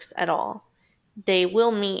lifestyle works at all. They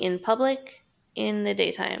will meet in public in the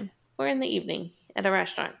daytime or in the evening at a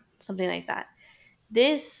restaurant, something like that.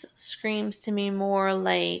 This screams to me more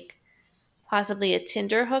like possibly a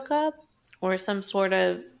Tinder hookup or some sort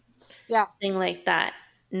of Yeah. thing like that.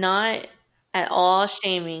 Not at all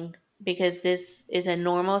shaming, because this is a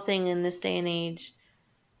normal thing in this day and age.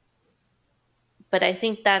 But I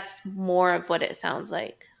think that's more of what it sounds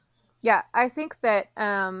like. Yeah, I think that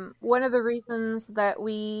one of the reasons that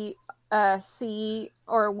we see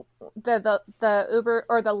or the Uber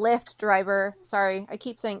or the Lyft driver, sorry, I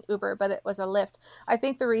keep saying Uber, but it was a Lyft. I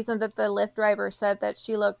think the reason that the Lyft driver said that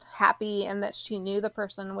she looked happy and that she knew the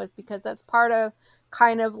person was because that's part of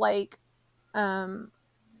kind of like um,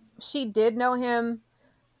 she did know him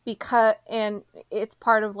because and it's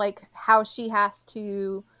part of like how she has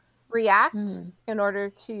to react Mm. in order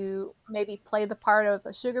to maybe play the part of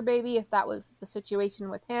a sugar baby if that was the situation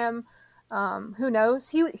with him. Who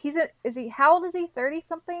knows? Is he how old is he? 30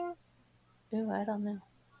 something? Ooh, I don't know.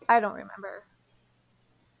 I don't remember.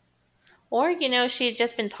 Or, she had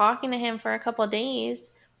just been talking to him for a couple of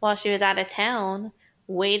days while she was out of town,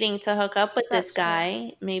 waiting to hook up with this That's true.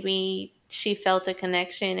 guy. Maybe she felt a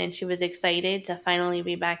connection and she was excited to finally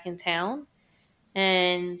be back in town.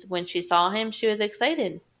 And when she saw him, she was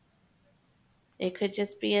excited. It could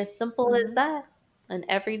just be as simple as Mm-hmm. that, an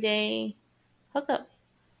everyday hookup.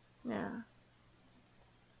 Yeah.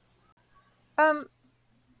 Um,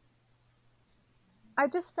 I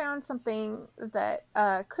just found something that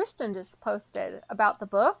Kristen just posted about the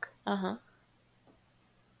book. Uh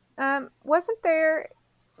huh. Wasn't there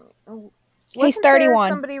He's wasn't there 31.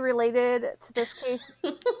 somebody related to this case?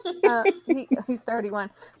 He's 31.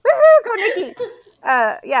 Woohoo! Go Nikki!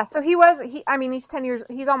 Yeah. So I mean, he's 10 years.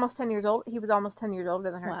 He's almost 10 years old. He was almost 10 years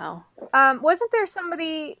older than her. Wow. Wasn't there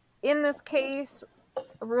somebody in this case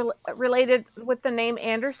related with the name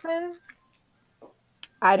Anderson?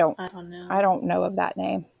 I don't know. I don't know of that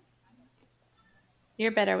name.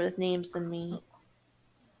 You're better with names than me.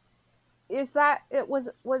 Was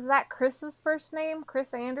that Chris's first name,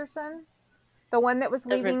 Chris Anderson? The one that was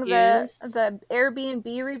leaving the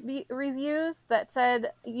Airbnb reviews that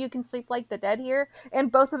said you can sleep like the dead here,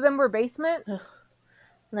 and both of them were basements. Ugh.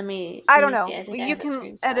 Let me I let don't me see. know. I think I You have a can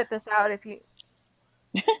screenshot. edit this out if you.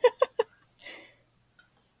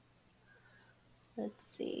 Let's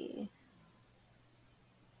see.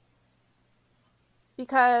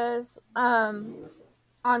 Because on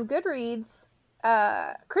Goodreads,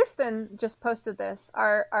 Kristen just posted this.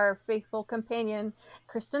 Our faithful companion,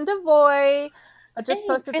 Kristen Devoy, just Hey,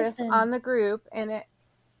 posted this Kristen. on the group, and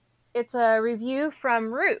it's a review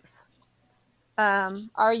from Ruth.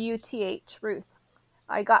 RUTH, Ruth.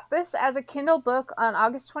 I got this as a Kindle book on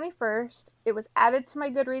August 21st. It was added to my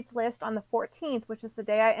Goodreads list on the 14th, which is the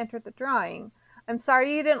day I entered the drawing. I'm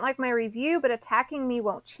sorry you didn't like my review, but attacking me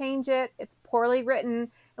won't change it. It's poorly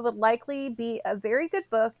written. It would likely be a very good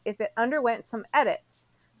book if it underwent some edits.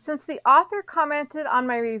 Since the author commented on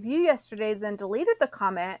my review yesterday, then deleted the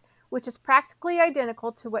comment, which is practically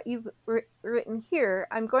identical to what you've written here,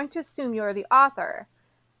 I'm going to assume you're the author.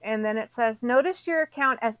 And then it says, notice your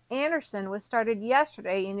account as Anderson was started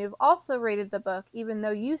yesterday, and you've also rated the book, even though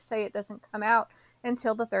you say it doesn't come out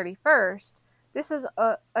until the 31st. This is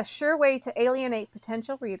a sure way to alienate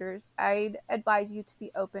potential readers. I'd advise you to be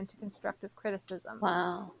open to constructive criticism.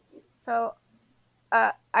 Wow. So,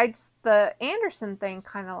 the Anderson thing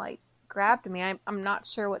kind of like grabbed me. I'm not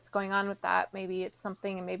sure what's going on with that. Maybe it's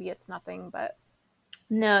something and maybe it's nothing, but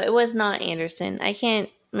No, it was not Anderson. I can't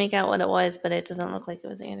make out what it was, but it doesn't look like it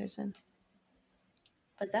was Anderson.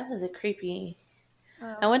 But that was a creepy.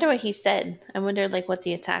 I wonder what he said. I wonder like what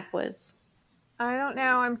the attack was. I don't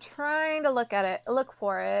know. I'm trying to look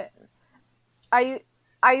for it.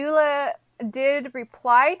 Ayula did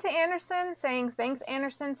reply to Anderson saying, thanks,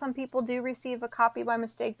 Anderson. Some people do receive a copy by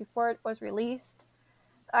mistake before it was released.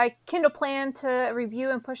 I Kindle plan to review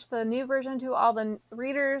and push the new version to all the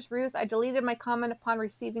readers. Ruth, I deleted my comment upon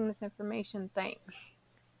receiving this information. Thanks.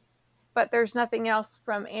 But there's nothing else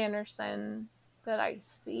from Anderson that I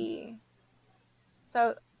see.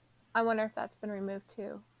 So I wonder if that's been removed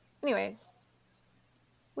too. Anyways,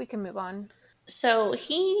 we can move on. So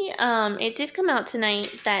it did come out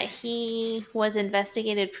tonight that he was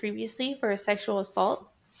investigated previously for a sexual assault.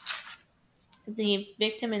 The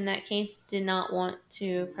victim in that case did not want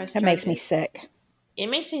to press That makes me charges. sick. It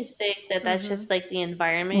makes me sick that that's just like the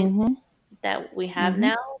environment Mm-hmm. that we have Mm-hmm.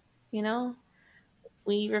 now. You know,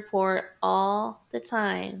 we report all the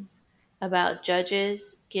time about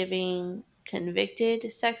judges giving convicted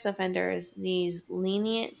sex offenders these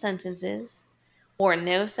lenient sentences or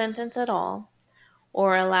no sentence at all,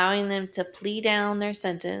 or allowing them to plea down their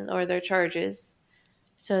sentence or their charges,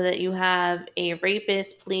 so that you have a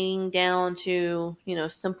rapist pleading down to,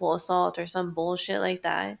 simple assault or some bullshit like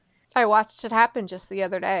that. I watched it happen just the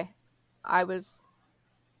other day. I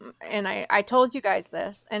told you guys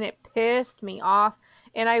this, and it pissed me off,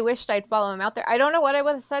 and I wished I'd follow him out there. I don't know what I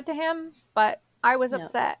would have said to him, but I was No.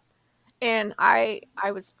 upset. And I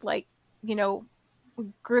was like,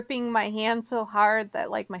 gripping my hand so hard that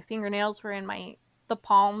like my fingernails were in the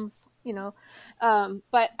palms,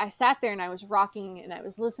 but I sat there and I was rocking and I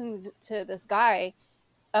was listening to this guy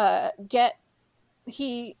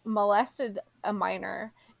he molested a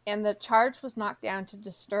minor, and the charge was knocked down to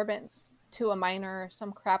disturbance to a minor or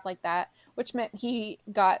some crap like that, which meant he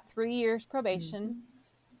got 3 years probation,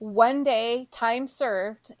 1 day time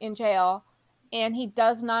served in jail, and he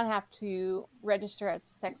does not have to register as a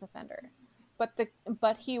sex offender.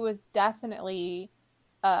 But he was definitely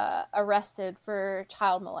arrested for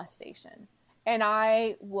child molestation, and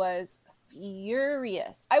I was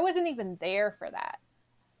furious. I wasn't even there for that,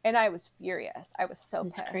 and I was furious. I was so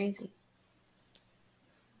It's pissed. crazy.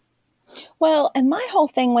 Well, and my whole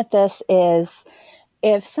thing with this is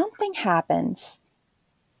if something happens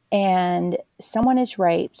and someone is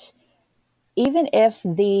raped, even if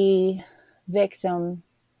the victim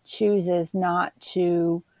chooses not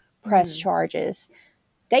to press charges,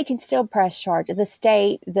 they can still press charges. The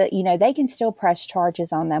state, they can still press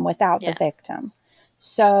charges on them without the victim.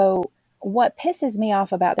 So what pisses me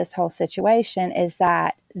off about this whole situation is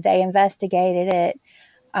that they investigated it.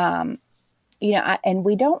 And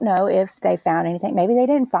we don't know if they found anything. Maybe they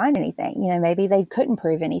didn't find anything. Maybe they couldn't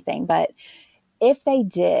prove anything. But if they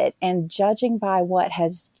did, and judging by what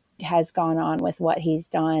has gone on with what he's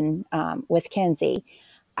done with Kenzie,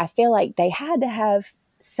 I feel like they had to have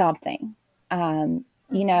something, and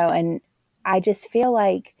I just feel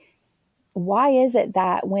like, why is it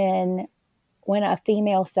that when a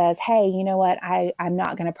female says, hey, you know what, I'm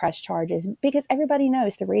not going to press charges, because everybody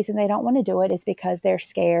knows the reason they don't want to do it is because they're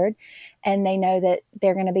scared and they know that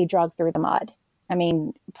they're going to be dragged through the mud. I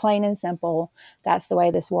mean, plain and simple, that's the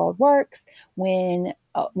way this world works. When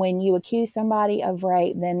you accuse somebody of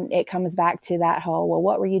rape, then it comes back to that whole, well,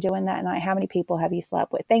 what were you doing that night? How many people have you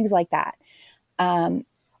slept with? Things like that.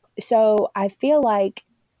 So I feel like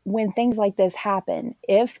when things like this happen,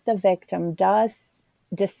 if the victim does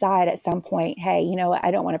decide at some point, hey, you know what,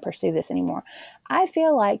 I don't want to pursue this anymore, I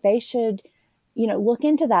feel like they should, look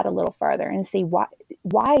into that a little further and see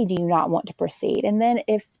why do you not want to proceed? And then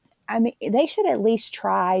they should at least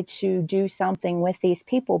try to do something with these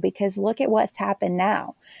people, because look at what's happened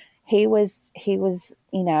now. He was,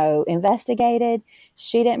 investigated.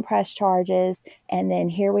 She didn't press charges. And then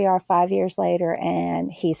here we are 5 years later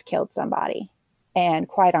and he's killed somebody. And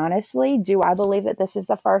quite honestly, do I believe that this is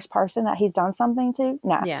the first person that he's done something to?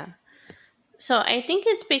 No. Yeah. So I think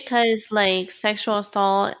it's because like sexual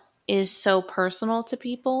assault is so personal to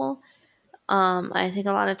people. I think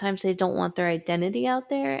a lot of times they don't want their identity out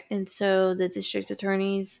there, and so the district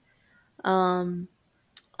attorneys, um,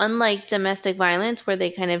 unlike domestic violence where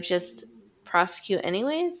they kind of just prosecute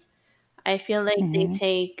anyways, I feel like they Mm-hmm.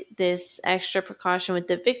 take this extra precaution with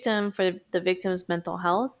the victim for the victim's mental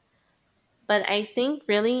health. But I think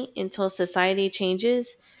really until society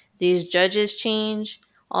changes, these judges change,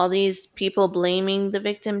 all these people blaming the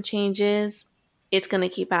victim changes, it's going to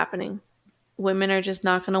keep happening. Women are just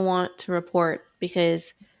not going to want to report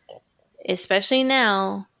because, especially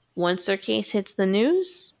now, once their case hits the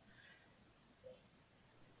news,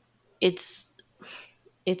 it's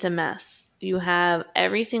it's a mess. You have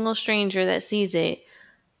every single stranger that sees it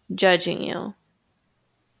judging you.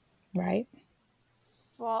 Right.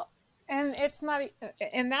 Well, and it's not,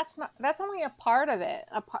 and that's only a part of it.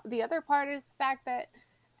 The other part is the fact that,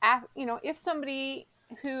 if somebody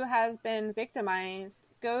who has been victimized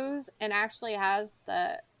goes and actually has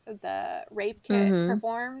the rape kit Mm-hmm.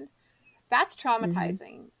 performed, that's Mm-hmm.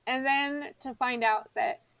 traumatizing. And then to find out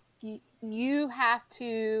that you have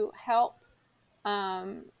to help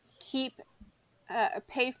keep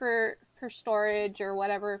pay for storage or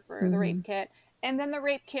whatever for the Mm-hmm. rape kit, and then the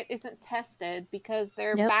rape kit isn't tested because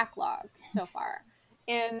they're Yep. backlogged so far.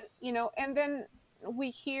 And and then we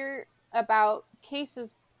hear about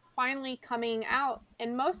cases finally coming out,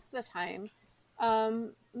 and most of the time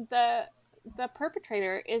the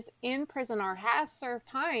perpetrator is in prison or has served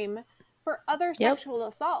time for other Yep. sexual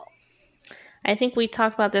assaults. I think we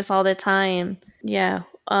talk about this all the time. Yeah.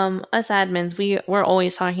 Us admins, we're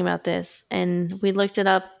always talking about this, and we looked it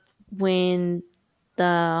up when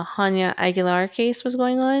the Hanya Aguilar case was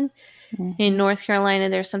going on. In Mm-hmm. North Carolina,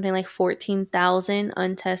 there's something like 14,000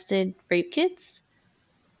 untested rape kits.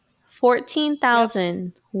 Yep.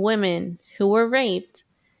 14,000 women who were raped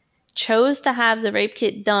chose to have the rape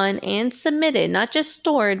kit done and submitted, not just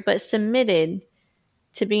stored, but submitted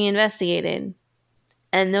to be investigated.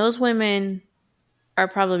 And those women are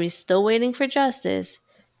probably still waiting for justice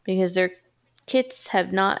because their kits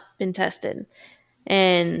have not been tested.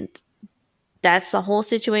 And that's the whole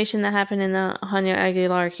situation that happened in the Hanya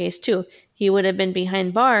Aguilar case, too. He would have been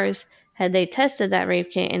behind bars had they tested that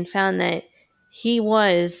rape kit and found that he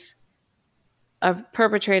was a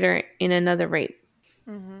perpetrator in another rape.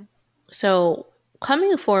 Mm-hmm. So,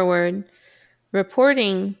 coming forward,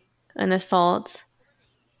 reporting an assault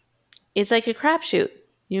is like a crapshoot.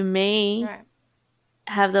 You may Right.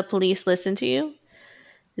 have the police listen to you,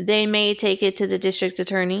 they may take it to the district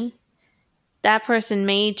attorney. That person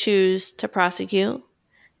may choose to prosecute.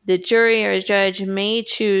 The jury or judge may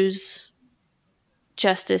choose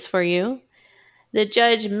justice for you. The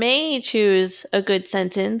judge may choose a good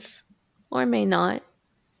sentence or may not.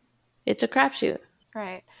 It's a crapshoot.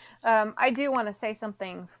 Right. I do want to say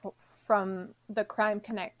something from the Crime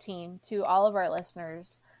Connect team to all of our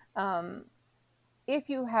listeners. Um, if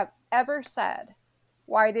you have ever said,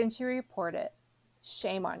 "Why didn't you report it?"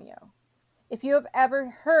 shame on you. If you have ever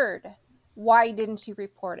heard, "Why didn't you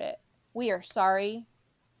report it?" we are sorry,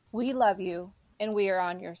 we love you, and we are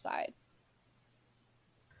on your side.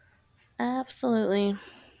 Absolutely.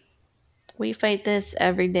 We fight this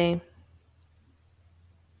every day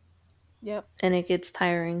Yep. and it gets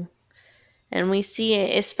tiring. And we see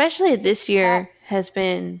it, especially It's this tough. year, has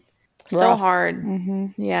been so Rough. hard.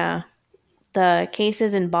 Mm-hmm. Yeah. The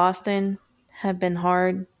cases in Boston have been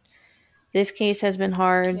hard. This case has been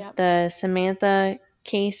hard. Yep. The Samantha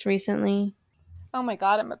case recently, Oh my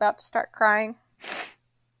God, I'm about to start crying.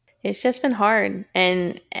 it's just been hard.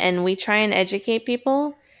 And we try and educate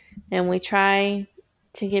people and we try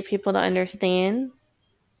to get people to understand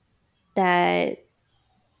that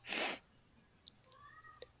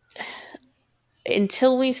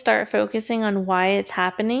until we start focusing on why it's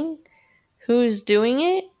happening, who's doing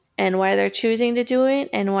it, and why they're choosing to do it,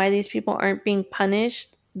 and why these people aren't being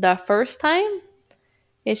punished the first time,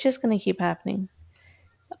 it's just going to keep happening.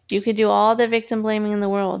 You could do all the victim blaming in the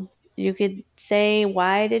world. You could say,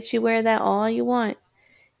 why did she wear that all you want?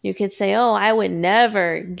 You could say, oh, I would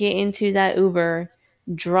never get into that Uber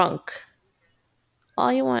drunk.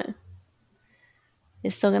 All you want.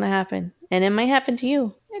 It's still going to happen. And it might happen to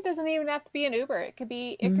you. It doesn't even have to be an Uber. It could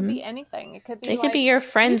be anything. It could be It could be like your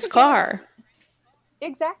friend's car.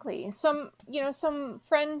 Exactly. Some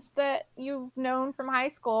friends that you've known from high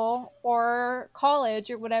school or college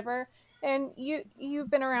or whatever, and you've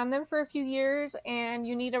been around them for a few years and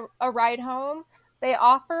you need a ride home. They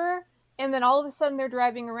offer, and then all of a sudden they're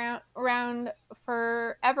driving around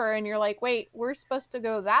forever, and you're like, wait, we're supposed to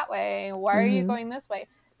go that way. Why are you going this way?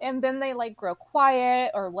 And then they like grow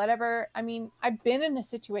quiet or whatever. I mean, I've been in a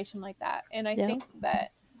situation like that, and I think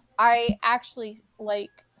that I actually like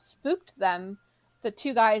spooked them, the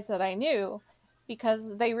two guys that I knew,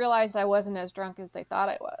 because they realized I wasn't as drunk as they thought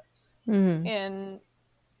I was. And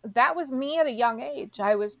that was me at a young age.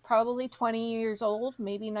 I was probably 20 years old,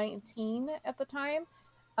 maybe 19 at the time.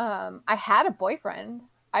 I had a boyfriend.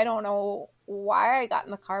 I don't know why I got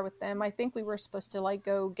in the car with them. I think we were supposed to like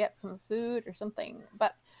go get some food or something,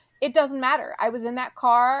 but it doesn't matter. I was in that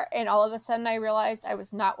car, and all of a sudden I realized I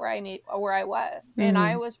was not where I was, and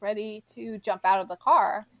I was ready to jump out of the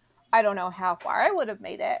car. I don't know how far I would have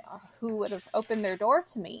made it, or who would have opened their door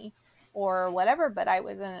to me or whatever, but I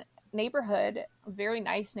was in a neighborhood, very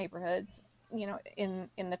nice neighborhoods, in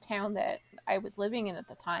the town that I was living in at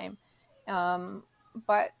the time.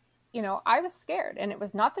 But, I was scared, and it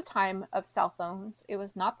was not the time of cell phones. It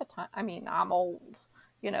was not the time. I mean, I'm old,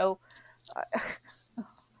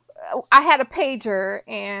 I had a pager,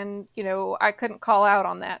 and, I couldn't call out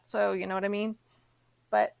on that. So, you know what I mean?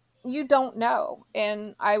 But you don't know.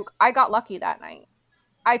 And I got lucky that night.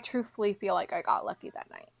 I truthfully feel like I got lucky that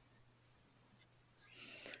night.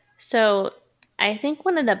 So I think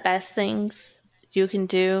one of the best things you can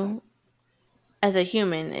do as a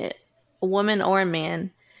human, a woman or a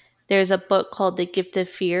man, there's a book called The Gift of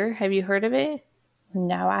Fear. Have you heard of it?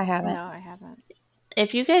 No, I haven't. No, I haven't.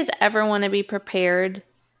 If you guys ever want to be prepared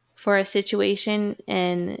for a situation,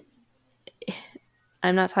 and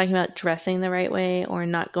I'm not talking about dressing the right way or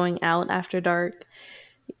not going out after dark,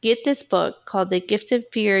 get this book called The Gift of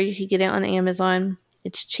Fear. You can get it on Amazon.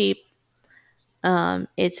 It's cheap.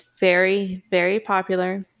 It's very, very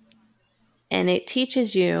popular. And it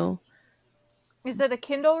teaches you. Is it a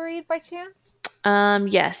Kindle read by chance?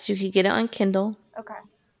 Yes, you could get it on Kindle. Okay.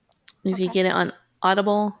 You could get it on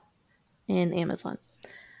Audible and Amazon.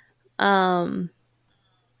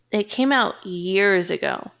 It came out years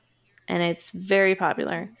ago, and it's very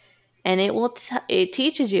popular. And it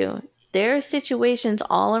teaches you there are situations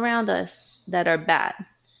all around us that are bad.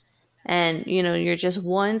 And, you're just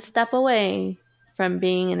one step away from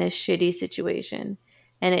being in a shitty situation.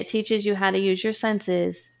 And it teaches you how to use your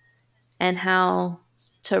senses and how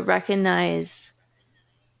to recognize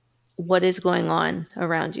what is going on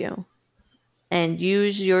around you. And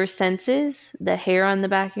use your senses, the hair on the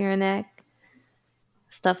back of your neck,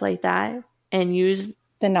 stuff like that. And use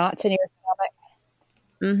the knots in your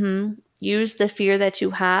stomach. Use the fear that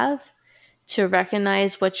you have to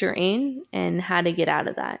recognize what you're in and how to get out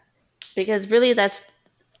of that. Because really that's,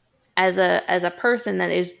 as a person,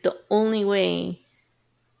 that is the only way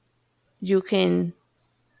you can,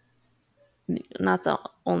 not the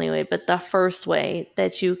only way, but the first way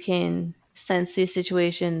that you can sense these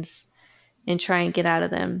situations and try and get out of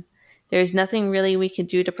them. There's nothing really we can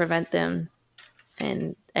do to prevent them.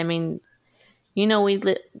 And I mean,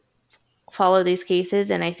 we follow these cases,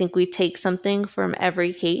 and I think we take something from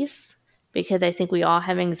every case, because I think we all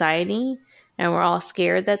have anxiety and we're all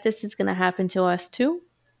scared that this is going to happen to us too.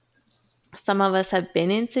 Some of us have been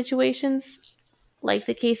in situations like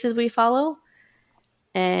the cases we follow.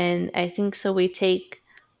 And I think so we take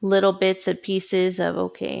little bits and pieces of,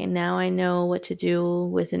 okay, now I know what to do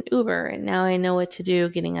with an Uber. And now I know what to do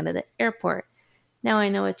getting out of the airport. Now I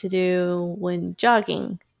know what to do when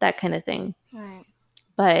jogging, that kind of thing. Right.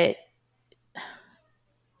 But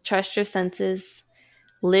trust your senses.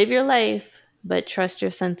 Live your life, but trust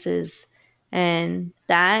your senses. And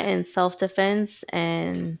that, and self-defense,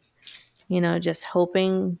 and, just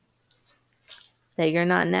hoping that you're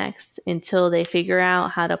not next until they figure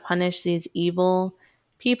out how to punish these evil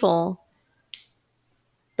people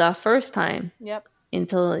the first time. Yep.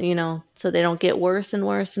 Until, so they don't get worse and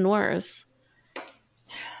worse and worse.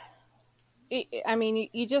 I mean,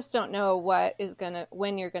 you just don't know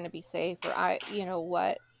when you're gonna be safe, or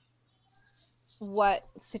what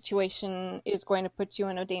situation is going to put you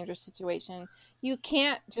in a dangerous situation. You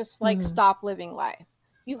can't just stop living life.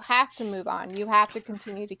 You have to move on. You have to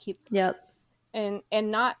continue to keep. Yep. And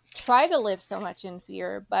not try to live so much in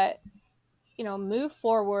fear, but move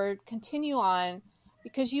forward, continue on,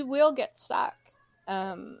 because you will get stuck.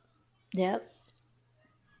 Yep.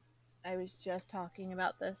 I was just talking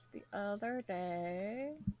about this the other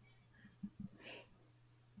day.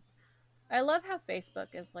 I love how Facebook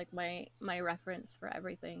is like my reference for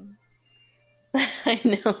everything. I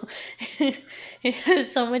know. It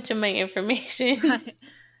has so much of my information.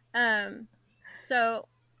 Right. So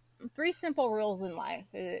 3 simple rules in life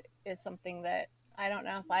is something that I don't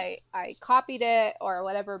know if I copied it or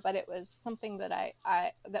whatever, but it was something that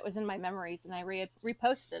I that was in my memories and I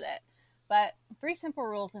reposted it. But 3 simple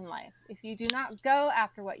rules in life. If you do not go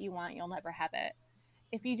after what you want, you'll never have it.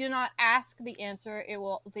 If you do not ask the answer,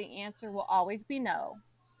 the answer will always be no.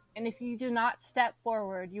 And if you do not step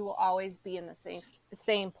forward, you will always be in the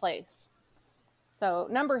same place. So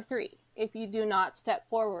number 3, if you do not step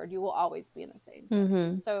forward, you will always be in the same place.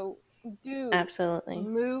 Mm-hmm. So do Absolutely.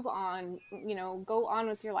 move on, go on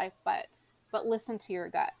with your life, but listen to your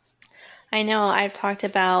gut. I know I've talked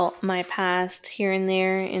about my past here and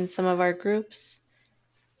there in some of our groups.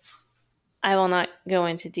 I will not go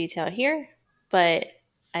into detail here, but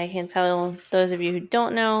I can tell those of you who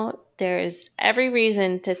don't know, there's every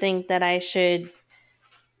reason to think that I should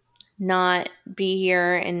not be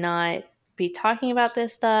here and not be talking about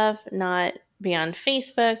this stuff, not be on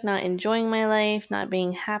Facebook, not enjoying my life, not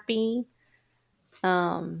being happy.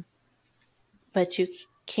 But you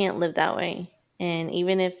can't live that way. And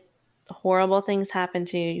even if horrible things happen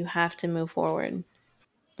to you, you have to move forward.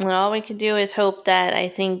 And all we can do is hope that I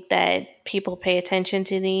think that people pay attention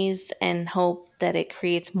to these and hope that it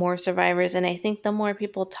creates more survivors. And I think the more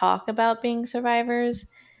people talk about being survivors,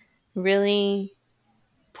 really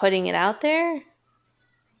putting it out there,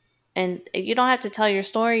 and you don't have to tell your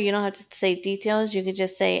story, you don't have to say details. You could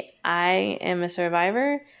just say, I am a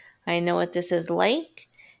survivor. I know what this is like,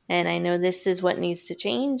 and I know this is what needs to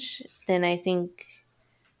change. Then I think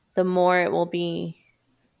the more it will be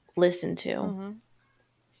listened to. Mm-hmm.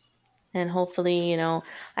 And hopefully,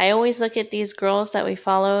 I always look at these girls that we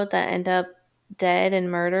follow that end up dead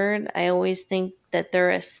and murdered. I always think that they're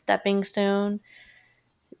a stepping stone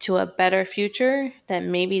to a better future, that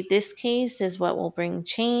maybe this case is what will bring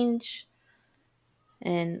change.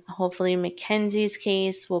 And hopefully Mackenzie's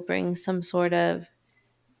case will bring some sort of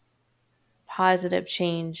positive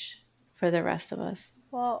change for the rest of us.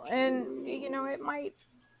 Well, and it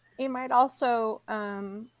might also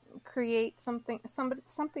create something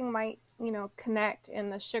might connect in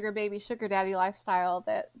the sugar baby sugar daddy lifestyle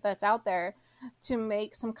that's out there to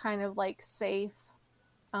make some kind of like safe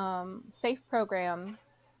program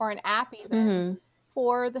or an app even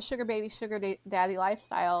for the sugar baby sugar daddy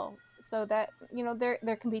lifestyle, so that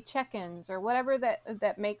there can be check-ins or whatever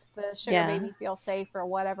that makes the sugar baby feel safe or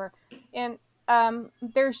whatever. And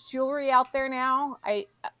there's jewelry out there now.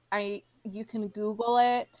 You can Google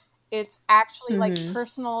it. It's actually like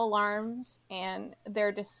personal alarms, and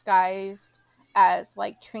they're disguised as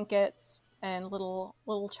like trinkets and little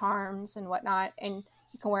charms and whatnot, and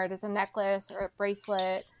you can wear it as a necklace or a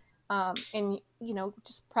bracelet. And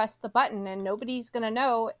just press the button and nobody's gonna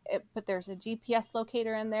know it, but there's a GPS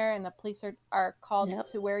locator in there, and the police are called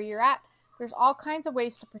to where you're at. There's all kinds of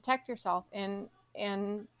ways to protect yourself, and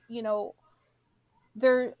the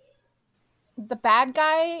bad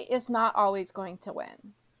guy is not always going to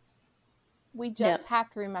win. We just have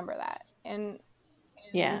to remember that. And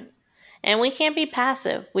we can't be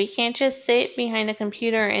passive. We can't just sit behind a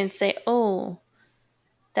computer and say, oh,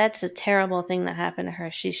 that's a terrible thing that happened to her.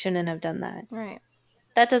 She shouldn't have done that. Right.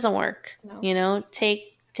 That doesn't work. No.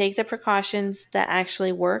 Take the precautions that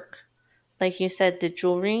actually work. Like you said, the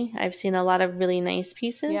jewelry. I've seen a lot of really nice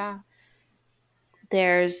pieces. Yeah.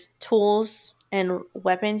 There's tools and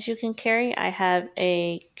weapons you can carry. I have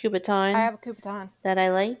a Kubotan. I have a Kubotan that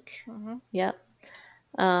I like. Mm-hmm. Yep.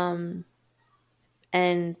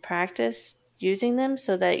 And practice using them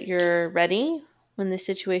so that you're ready when the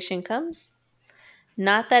situation comes.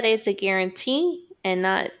 Not that it's a guarantee, and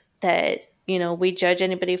not that, we judge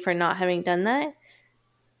anybody for not having done that.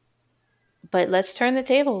 But let's turn the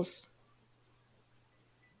tables.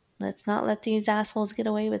 Let's not let these assholes get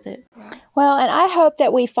away with it. Well, and I hope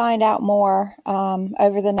that we find out more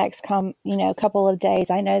over the next couple of days.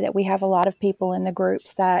 I know that we have a lot of people in the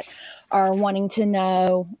groups that are wanting to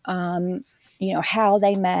know, how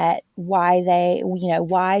they met,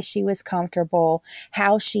 why she was comfortable,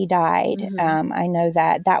 how she died. Mm-hmm. I know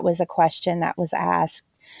that was a question that was asked.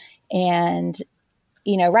 And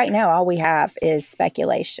right now, all we have is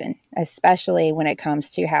speculation, especially when it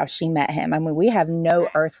comes to how she met him. I mean, we have no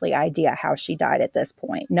earthly idea how she died at this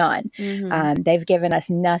point. None. Mm-hmm. They've given us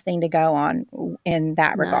nothing to go on in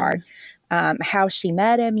that regard. How she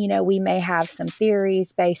met him, we may have some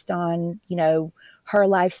theories based on, her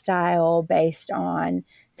lifestyle, based on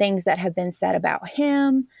things that have been said about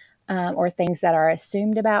him, or things that are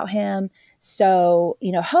assumed about him. So,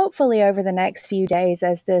 hopefully over the next few days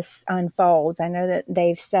as this unfolds, I know that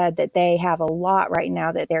they've said that they have a lot right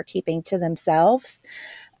now that they're keeping to themselves,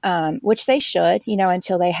 which they should,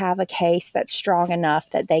 until they have a case that's strong enough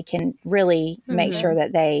that they can really make sure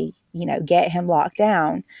that they, get him locked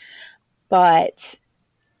down. But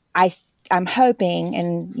I'm hoping,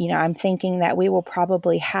 and I'm thinking that we will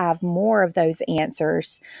probably have more of those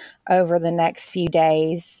answers over the next few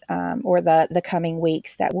days, or the coming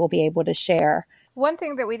weeks, that we'll be able to share. One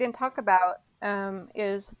thing that we didn't talk about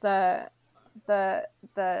is the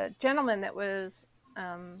gentleman that was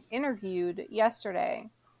interviewed yesterday.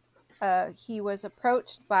 He was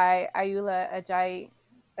approached by Ayoola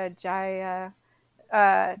Ajayi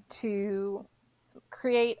to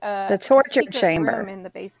create the torture secret chamber room in the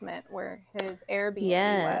basement where his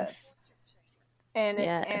Airbnb was. And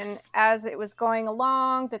and as it was going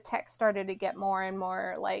along, the text started to get more and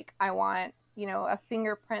more like, I want, a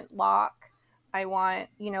fingerprint lock. I want,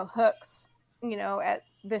 hooks, at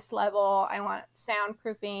this level. I want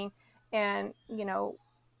soundproofing. And,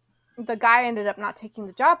 the guy ended up not taking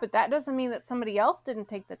the job, but that doesn't mean that somebody else didn't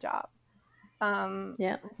take the job.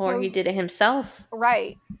 Or he did it himself.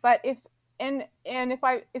 Right. But if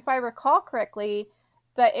I recall correctly,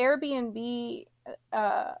 the Airbnb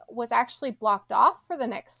was actually blocked off for the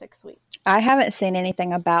next 6 weeks. I haven't seen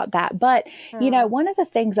anything about that. But, one of the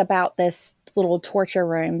things about this little torture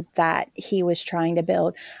room that he was trying to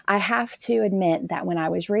build, I have to admit that when I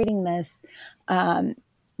was reading this,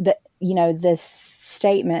 this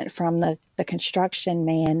statement from the construction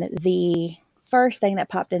man, the first thing that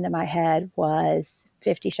popped into my head was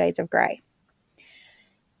 50 Shades of Grey.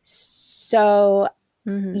 So,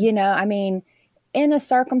 in a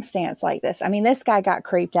circumstance like this, this guy got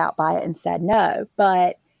creeped out by it and said no,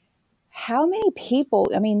 but how many people,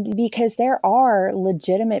 because there are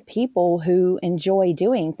legitimate people who enjoy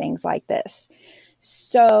doing things like this.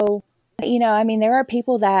 So, there are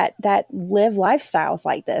people that live lifestyles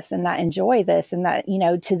like this and that enjoy this, and that,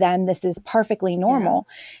 to them, this is perfectly normal.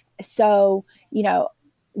 Yeah. So,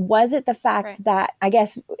 was it the fact that, I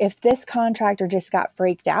guess, if this contractor just got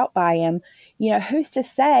freaked out by him, who's to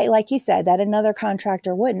say, like you said, that another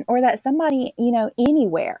contractor wouldn't, or that somebody,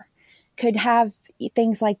 anywhere could have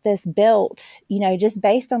things like this built, just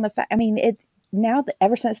based on the fact, now that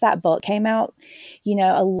ever since that book came out,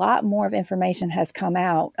 a lot more of information has come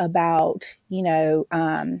out about,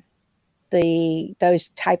 those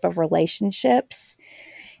type of relationships.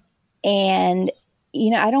 And,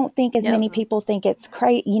 I don't think as many people think it's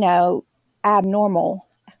abnormal.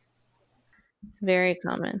 Very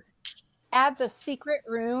common. Add the secret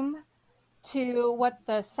room to what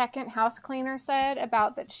the second house cleaner said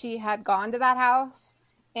about that she had gone to that house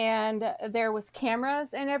and there was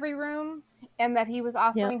cameras in every room, and that he was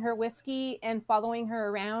offering her whiskey and following her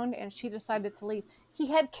around, and she decided to leave.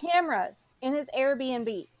 He had cameras in his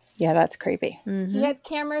Airbnb. Yeah, that's creepy. Mm-hmm. He had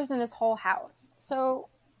cameras in his whole house. So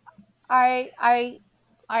I'm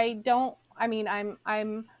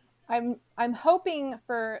hoping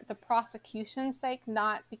for the prosecution's sake,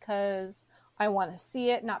 not because I want to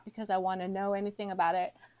see it, not because I want to know anything about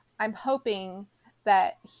it. I'm hoping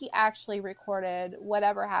that he actually recorded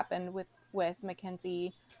whatever happened with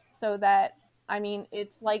Mackenzie, so that,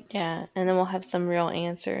 it's like... Yeah, and then we'll have some real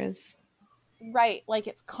answers. Right, like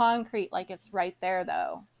it's concrete, like it's right there,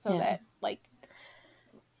 though, so that, like...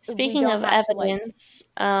 Speaking of evidence,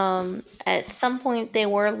 at some point they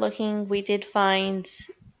were looking, we did find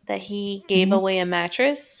that he gave away a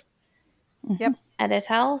mattress at his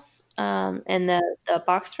house, and the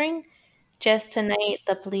box spring. Just tonight,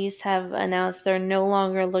 the police have announced they're no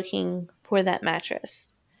longer looking for that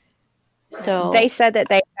mattress. So they said that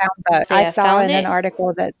they found both. I saw in an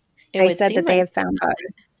article that they said that they have found both.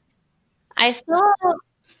 I saw...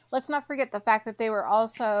 Let's not forget the fact that they were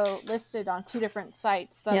also listed on two different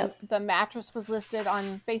sites. The mattress was listed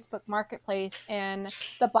on Facebook Marketplace, and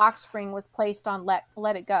the box spring was placed on Let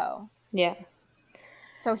It Go. Yeah.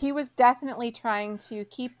 So he was definitely trying to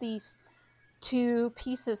keep these two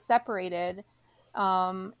pieces separated,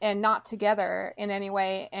 and not together in any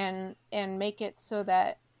way, and make it so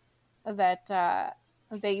that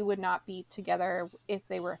they would not be together if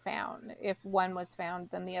they were found. If one was found,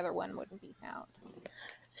 then the other one wouldn't be found.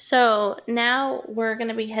 So now we're going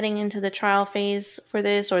to be heading into the trial phase for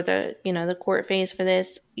this, or the court phase for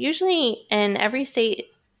this. Usually, in every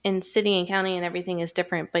state and city and county and everything is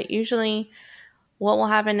different, but usually what will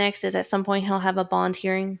happen next is at some point he'll have a bond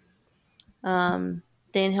hearing. Then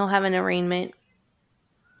he'll have an arraignment.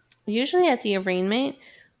 Usually at the arraignment,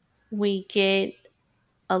 we get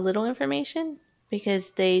a little information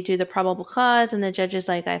because they do the probable cause and the judge is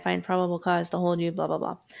like, I find probable cause to hold you, blah, blah,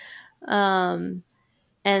 blah. And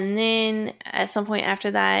then at some point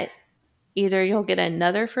after that, either you'll get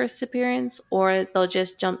another first appearance or they'll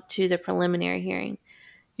just jump to the preliminary hearing.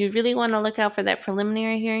 You really want to look out for that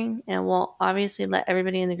preliminary hearing, and we'll obviously let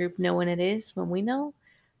everybody in the group know when it is, when we know,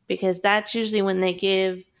 because that's usually when they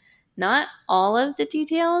give not all of the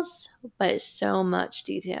details, but so much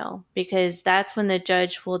detail, because that's when the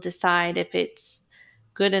judge will decide if it's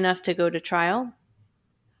good enough to go to trial.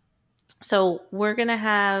 So we're going to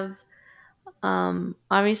have,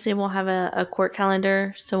 obviously we'll have a court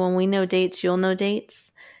calendar. So when we know dates, you'll know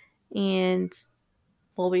dates. And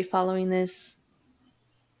we'll be following this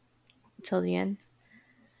until the end.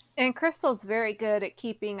 And Crystal's very good at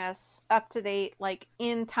keeping us up to date, like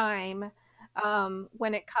in time,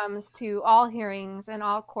 when it comes to all hearings and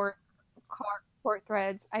all court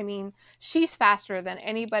threads. I mean, she's faster than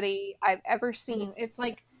anybody I've ever seen. It's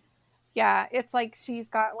like, yeah, it's like she's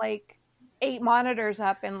got like 8 monitors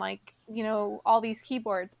up and like, you know, all these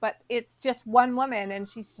keyboards, but it's just one woman and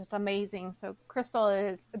she's just amazing. So Crystal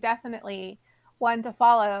is definitely one to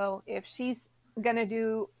follow. If she's gonna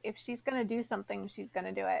do something, she's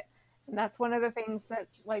gonna do it. And that's one of the things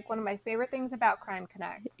that's like one of my favorite things about Crime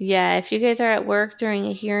Connect. Yeah, if you guys are at work during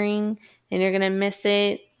a hearing and you're gonna miss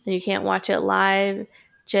it and you can't watch it live,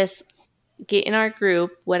 just get in our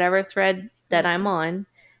group, whatever thread that I'm on,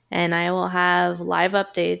 and I will have live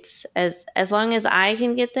updates. As long as I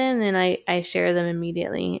can get them, then I share them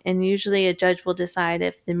immediately. And usually a judge will decide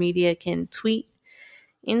if the media can tweet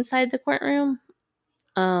inside the courtroom.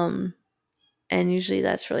 And usually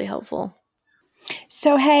that's really helpful.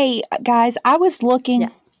 So, hey guys, I was looking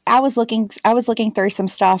through some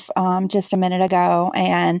stuff just a minute ago,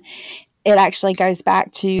 and it actually goes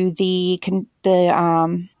back to the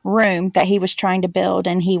room that he was trying to build,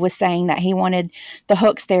 and he was saying that he wanted the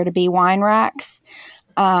hooks there to be wine racks.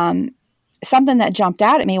 Something that jumped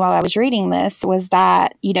out at me while I was reading this was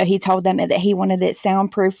that, you know, he told them that he wanted it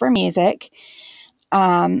soundproof for music.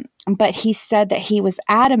 But he said that he was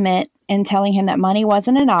adamant in telling him that money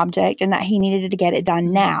wasn't an object and that he needed to get it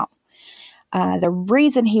done now. The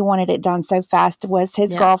reason he wanted it done so fast was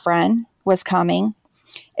his girlfriend was coming.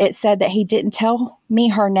 It said that he didn't tell me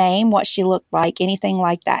her name, what she looked like, anything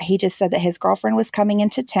like that. He just said that his girlfriend was coming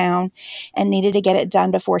into town and needed to get it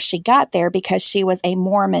done before she got there because she was a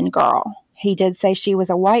Mormon girl. He did say she was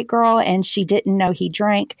a white girl and she didn't know he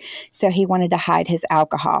drank, so he wanted to hide his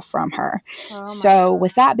alcohol from her. So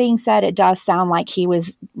with that being said, it does sound like he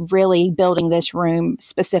was really building this room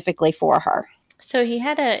specifically for her. So he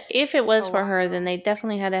had if it was for her, then they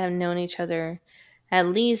definitely had to have known each other at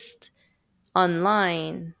least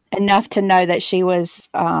online. Enough to know that she was,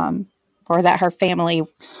 or that her family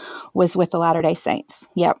was with the Latter-day Saints.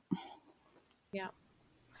 Yep. Yeah.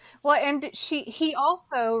 Well, and he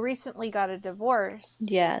also recently got a divorce.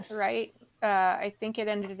 Yes. Right? I think it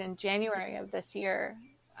ended in January of this year.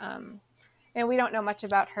 And we don't know much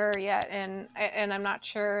about her yet. And I'm not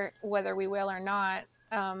sure whether we will or not.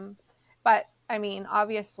 But I mean,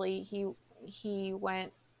 obviously he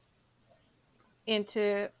went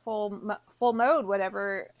into full mode,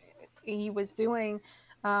 whatever he was doing.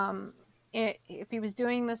 If he was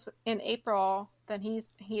doing this in April, then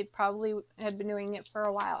he had probably had been doing it for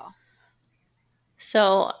a while.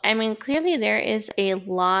 So, I mean, clearly there is a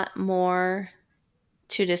lot more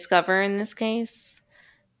to discover in this case.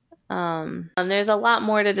 There's a lot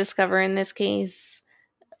more to discover in this case.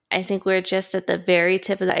 I think we're just at the very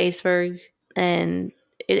tip of the iceberg, and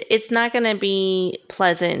it's not going to be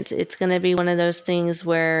pleasant. It's going to be one of those things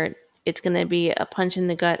where it's going to be a punch in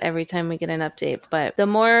the gut every time we get an update. But the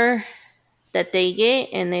more that they get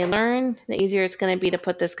and they learn, the easier it's going to be to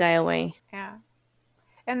put this guy away. Yeah.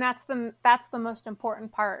 And that's the most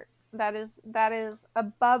important part. That is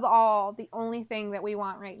above all, the only thing that we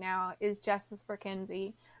want right now is justice for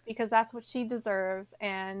Kinsey, because that's what she deserves.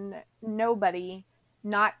 And nobody,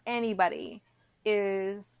 not anybody,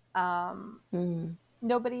 is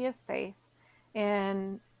nobody is safe,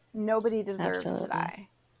 and nobody deserves to die.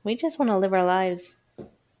 We just want to live our lives.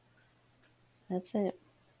 That's it.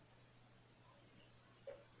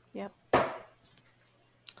 Yep.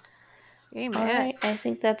 Amen. All right, I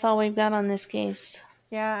think that's all we've got on this case.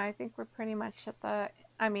 Yeah, I think we're pretty much at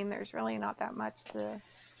there's really not that much to.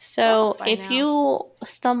 So if you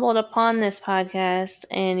stumbled upon this podcast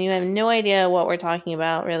and you have no idea what we're talking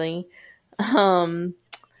about, really,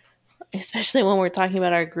 especially when we're talking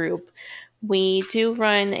about our group, we do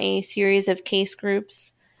run a series of case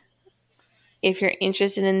groups. If you're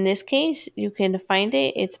interested in this case, you can find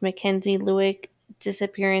it. It's Mackenzie Lueck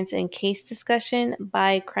disappearance and case discussion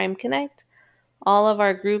by Crime Connect. All of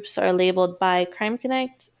our groups are labeled by Crime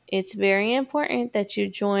Connect. It's very important that you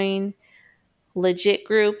join legit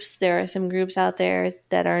groups. There are some groups out there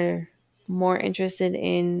that are more interested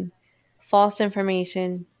in false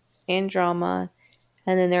information and drama.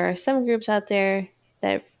 And then there are some groups out there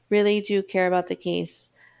that really do care about the case.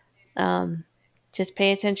 Just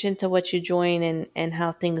pay attention to what you join and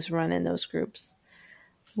how things run in those groups.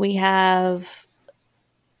 We have,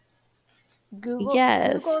 Google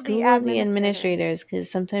Google the administrators, because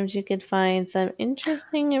sometimes you could find some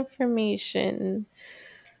interesting information.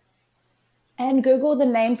 And Google the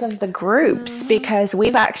names of the groups, because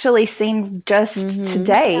we've actually seen just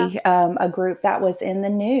today a group that was in the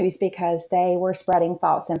news because they were spreading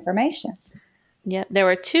false information. Yeah, there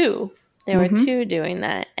were two. There were two doing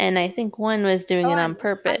that, and I think one was doing it on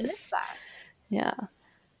purpose. I missed that. Yeah.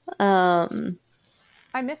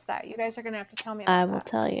 I missed that. You guys are going to have to tell me about that. I will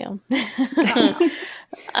tell you.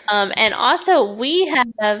 And also, we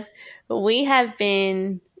have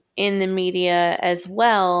been in the media as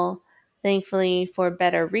well, thankfully for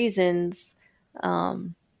better reasons,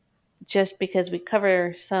 just because we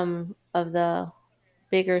cover some of the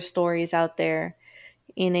bigger stories out there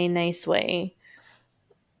in a nice way.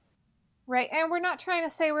 Right. And we're not trying to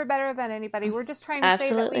say we're better than anybody. We're just trying to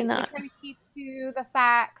say that we try to keep to the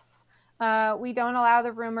facts. We don't allow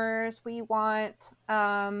the rumors. We want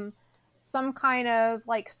some kind of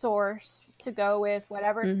like source to go with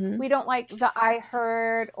whatever. We don't like the I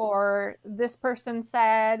heard or this person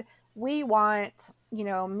said. We want,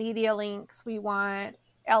 media links. We want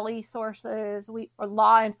LE sources, or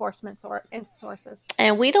law enforcement sources.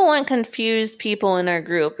 And we don't want confused people in our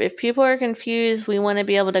group. If people are confused, we want to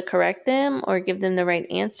be able to correct them or give them the right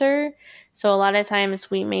answer. So a lot of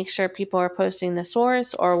times we make sure people are posting the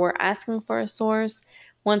source or we're asking for a source.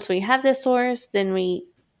 Once we have the source, then we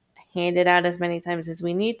hand it out as many times as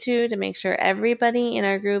we need to make sure everybody in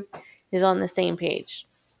our group is on the same page.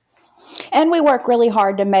 And we work really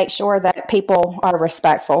hard to make sure that people are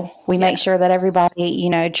respectful. We make sure that everybody,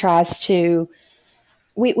 tries to,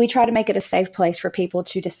 we try to make it a safe place for people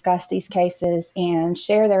to discuss these cases and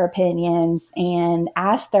share their opinions and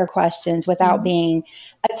ask their questions without being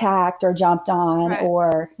attacked or jumped on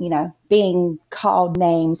or, being called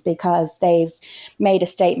names because they've made a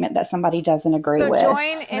statement that somebody doesn't agree with. So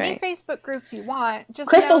join any Facebook groups you want. Just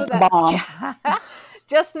Crystal's the bomb.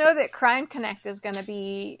 Just know that Crime Connect is going to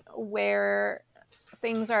be where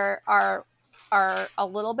things are a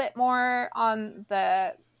little bit more on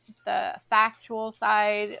the factual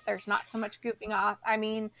side. There's not so much goofing off. I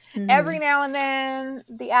mean, every now and then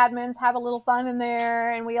the admins have a little fun in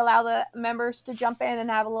there and we allow the members to jump in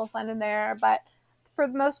and have a little fun in there. But for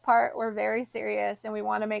the most part, we're very serious and we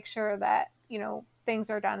want to make sure that, things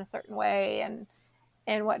are done a certain way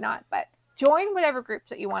and whatnot. But join whatever groups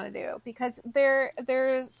that you want to do, because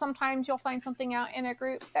there's sometimes you'll find something out in a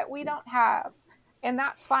group that we don't have, and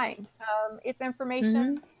that's fine. It's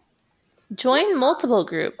information. Join multiple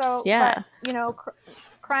groups. So, but,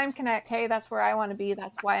 Crime Connect, hey, that's where I want to be.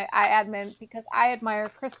 That's why I admin, because I admire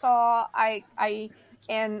Crystal.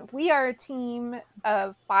 And we are a team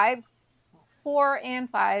of 4 and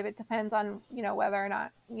 5. It depends on, whether or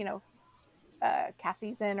not,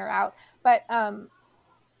 Kathy's in or out. But,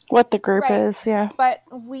 what the group is, yeah. But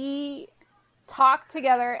we talk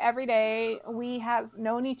together every day. We have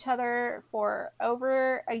known each other for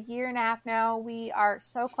over a year and a half now. We are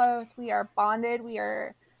so close. We are bonded. We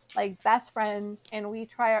are like best friends, and we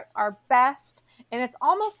try our best. And it's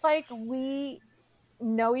almost like we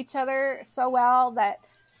know each other so well that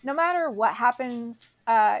no matter what happens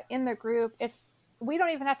in the group, we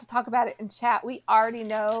don't even have to talk about it in chat. We already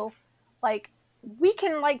know, like, we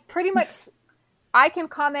can like pretty much. I can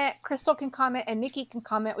comment, Crystal can comment, and Nikki can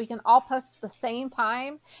comment. We can all post at the same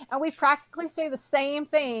time, and we practically say the same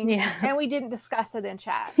thing, and we didn't discuss it in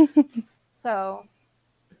chat. So,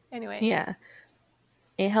 anyway. Yeah.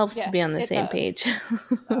 It helps to be on the same page.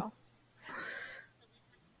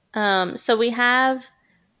 So we have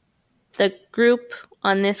the group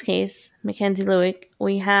on this case, Mackenzie Lewick.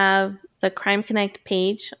 We have the Crime Connect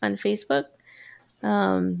page on Facebook.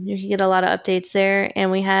 You can get a lot of updates there.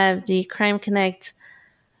 And we have the Crime Connect,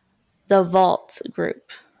 the Vault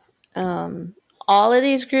group. All of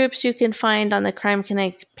these groups you can find on the Crime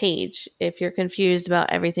Connect page if you're confused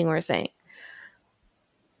about everything we're saying.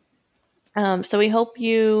 So we hope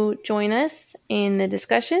you join us in the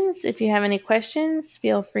discussions. If you have any questions,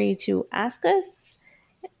 feel free to ask us.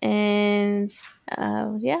 And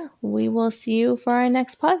we will see you for our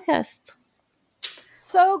next podcast.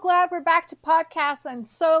 So glad we're back to podcasts. I'm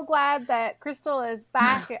so glad that Crystal is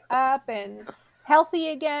back up and healthy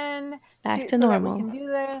again, Back to so that we normal. can do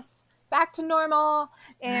this back to normal.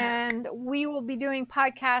 And we will be doing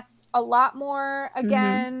podcasts a lot more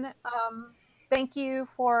again. Thank you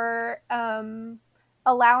for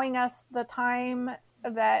allowing us the time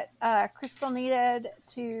that Crystal needed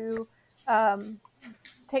to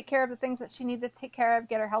take care of the things that she needed to take care of,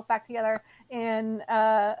 get her health back together. And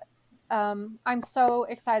I'm so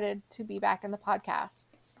excited to be back in the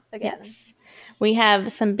podcasts again. Yes. We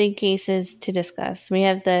have some big cases to discuss. We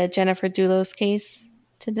have the Jennifer Dulos case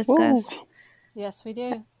to discuss. Ooh. Yes, we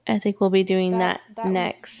do. I think we'll be doing that was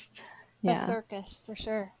next. a circus for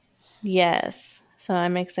sure. Yes. So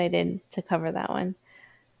I'm excited to cover that one.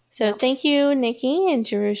 So Yep. thank you, Nikki and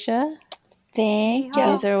Jerusha. Thank You you.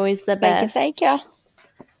 guys are always the best. Thank you.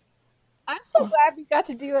 I'm so glad we got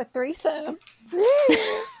to do a threesome.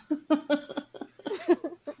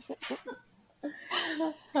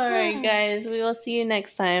 All right, guys. We will see you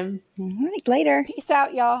next time. All right, later. Peace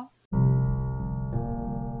out, y'all.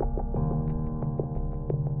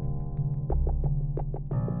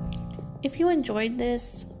 If you enjoyed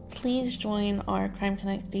this, please join our Crime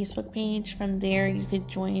Connect Facebook page. From there, you could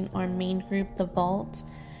join our main group, The Vault.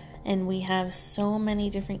 And we have so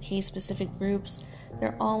many different case-specific groups.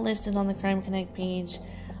 They're all listed on the Crime Connect page.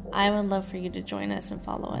 I would love for you to join us and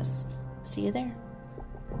follow us. See you there.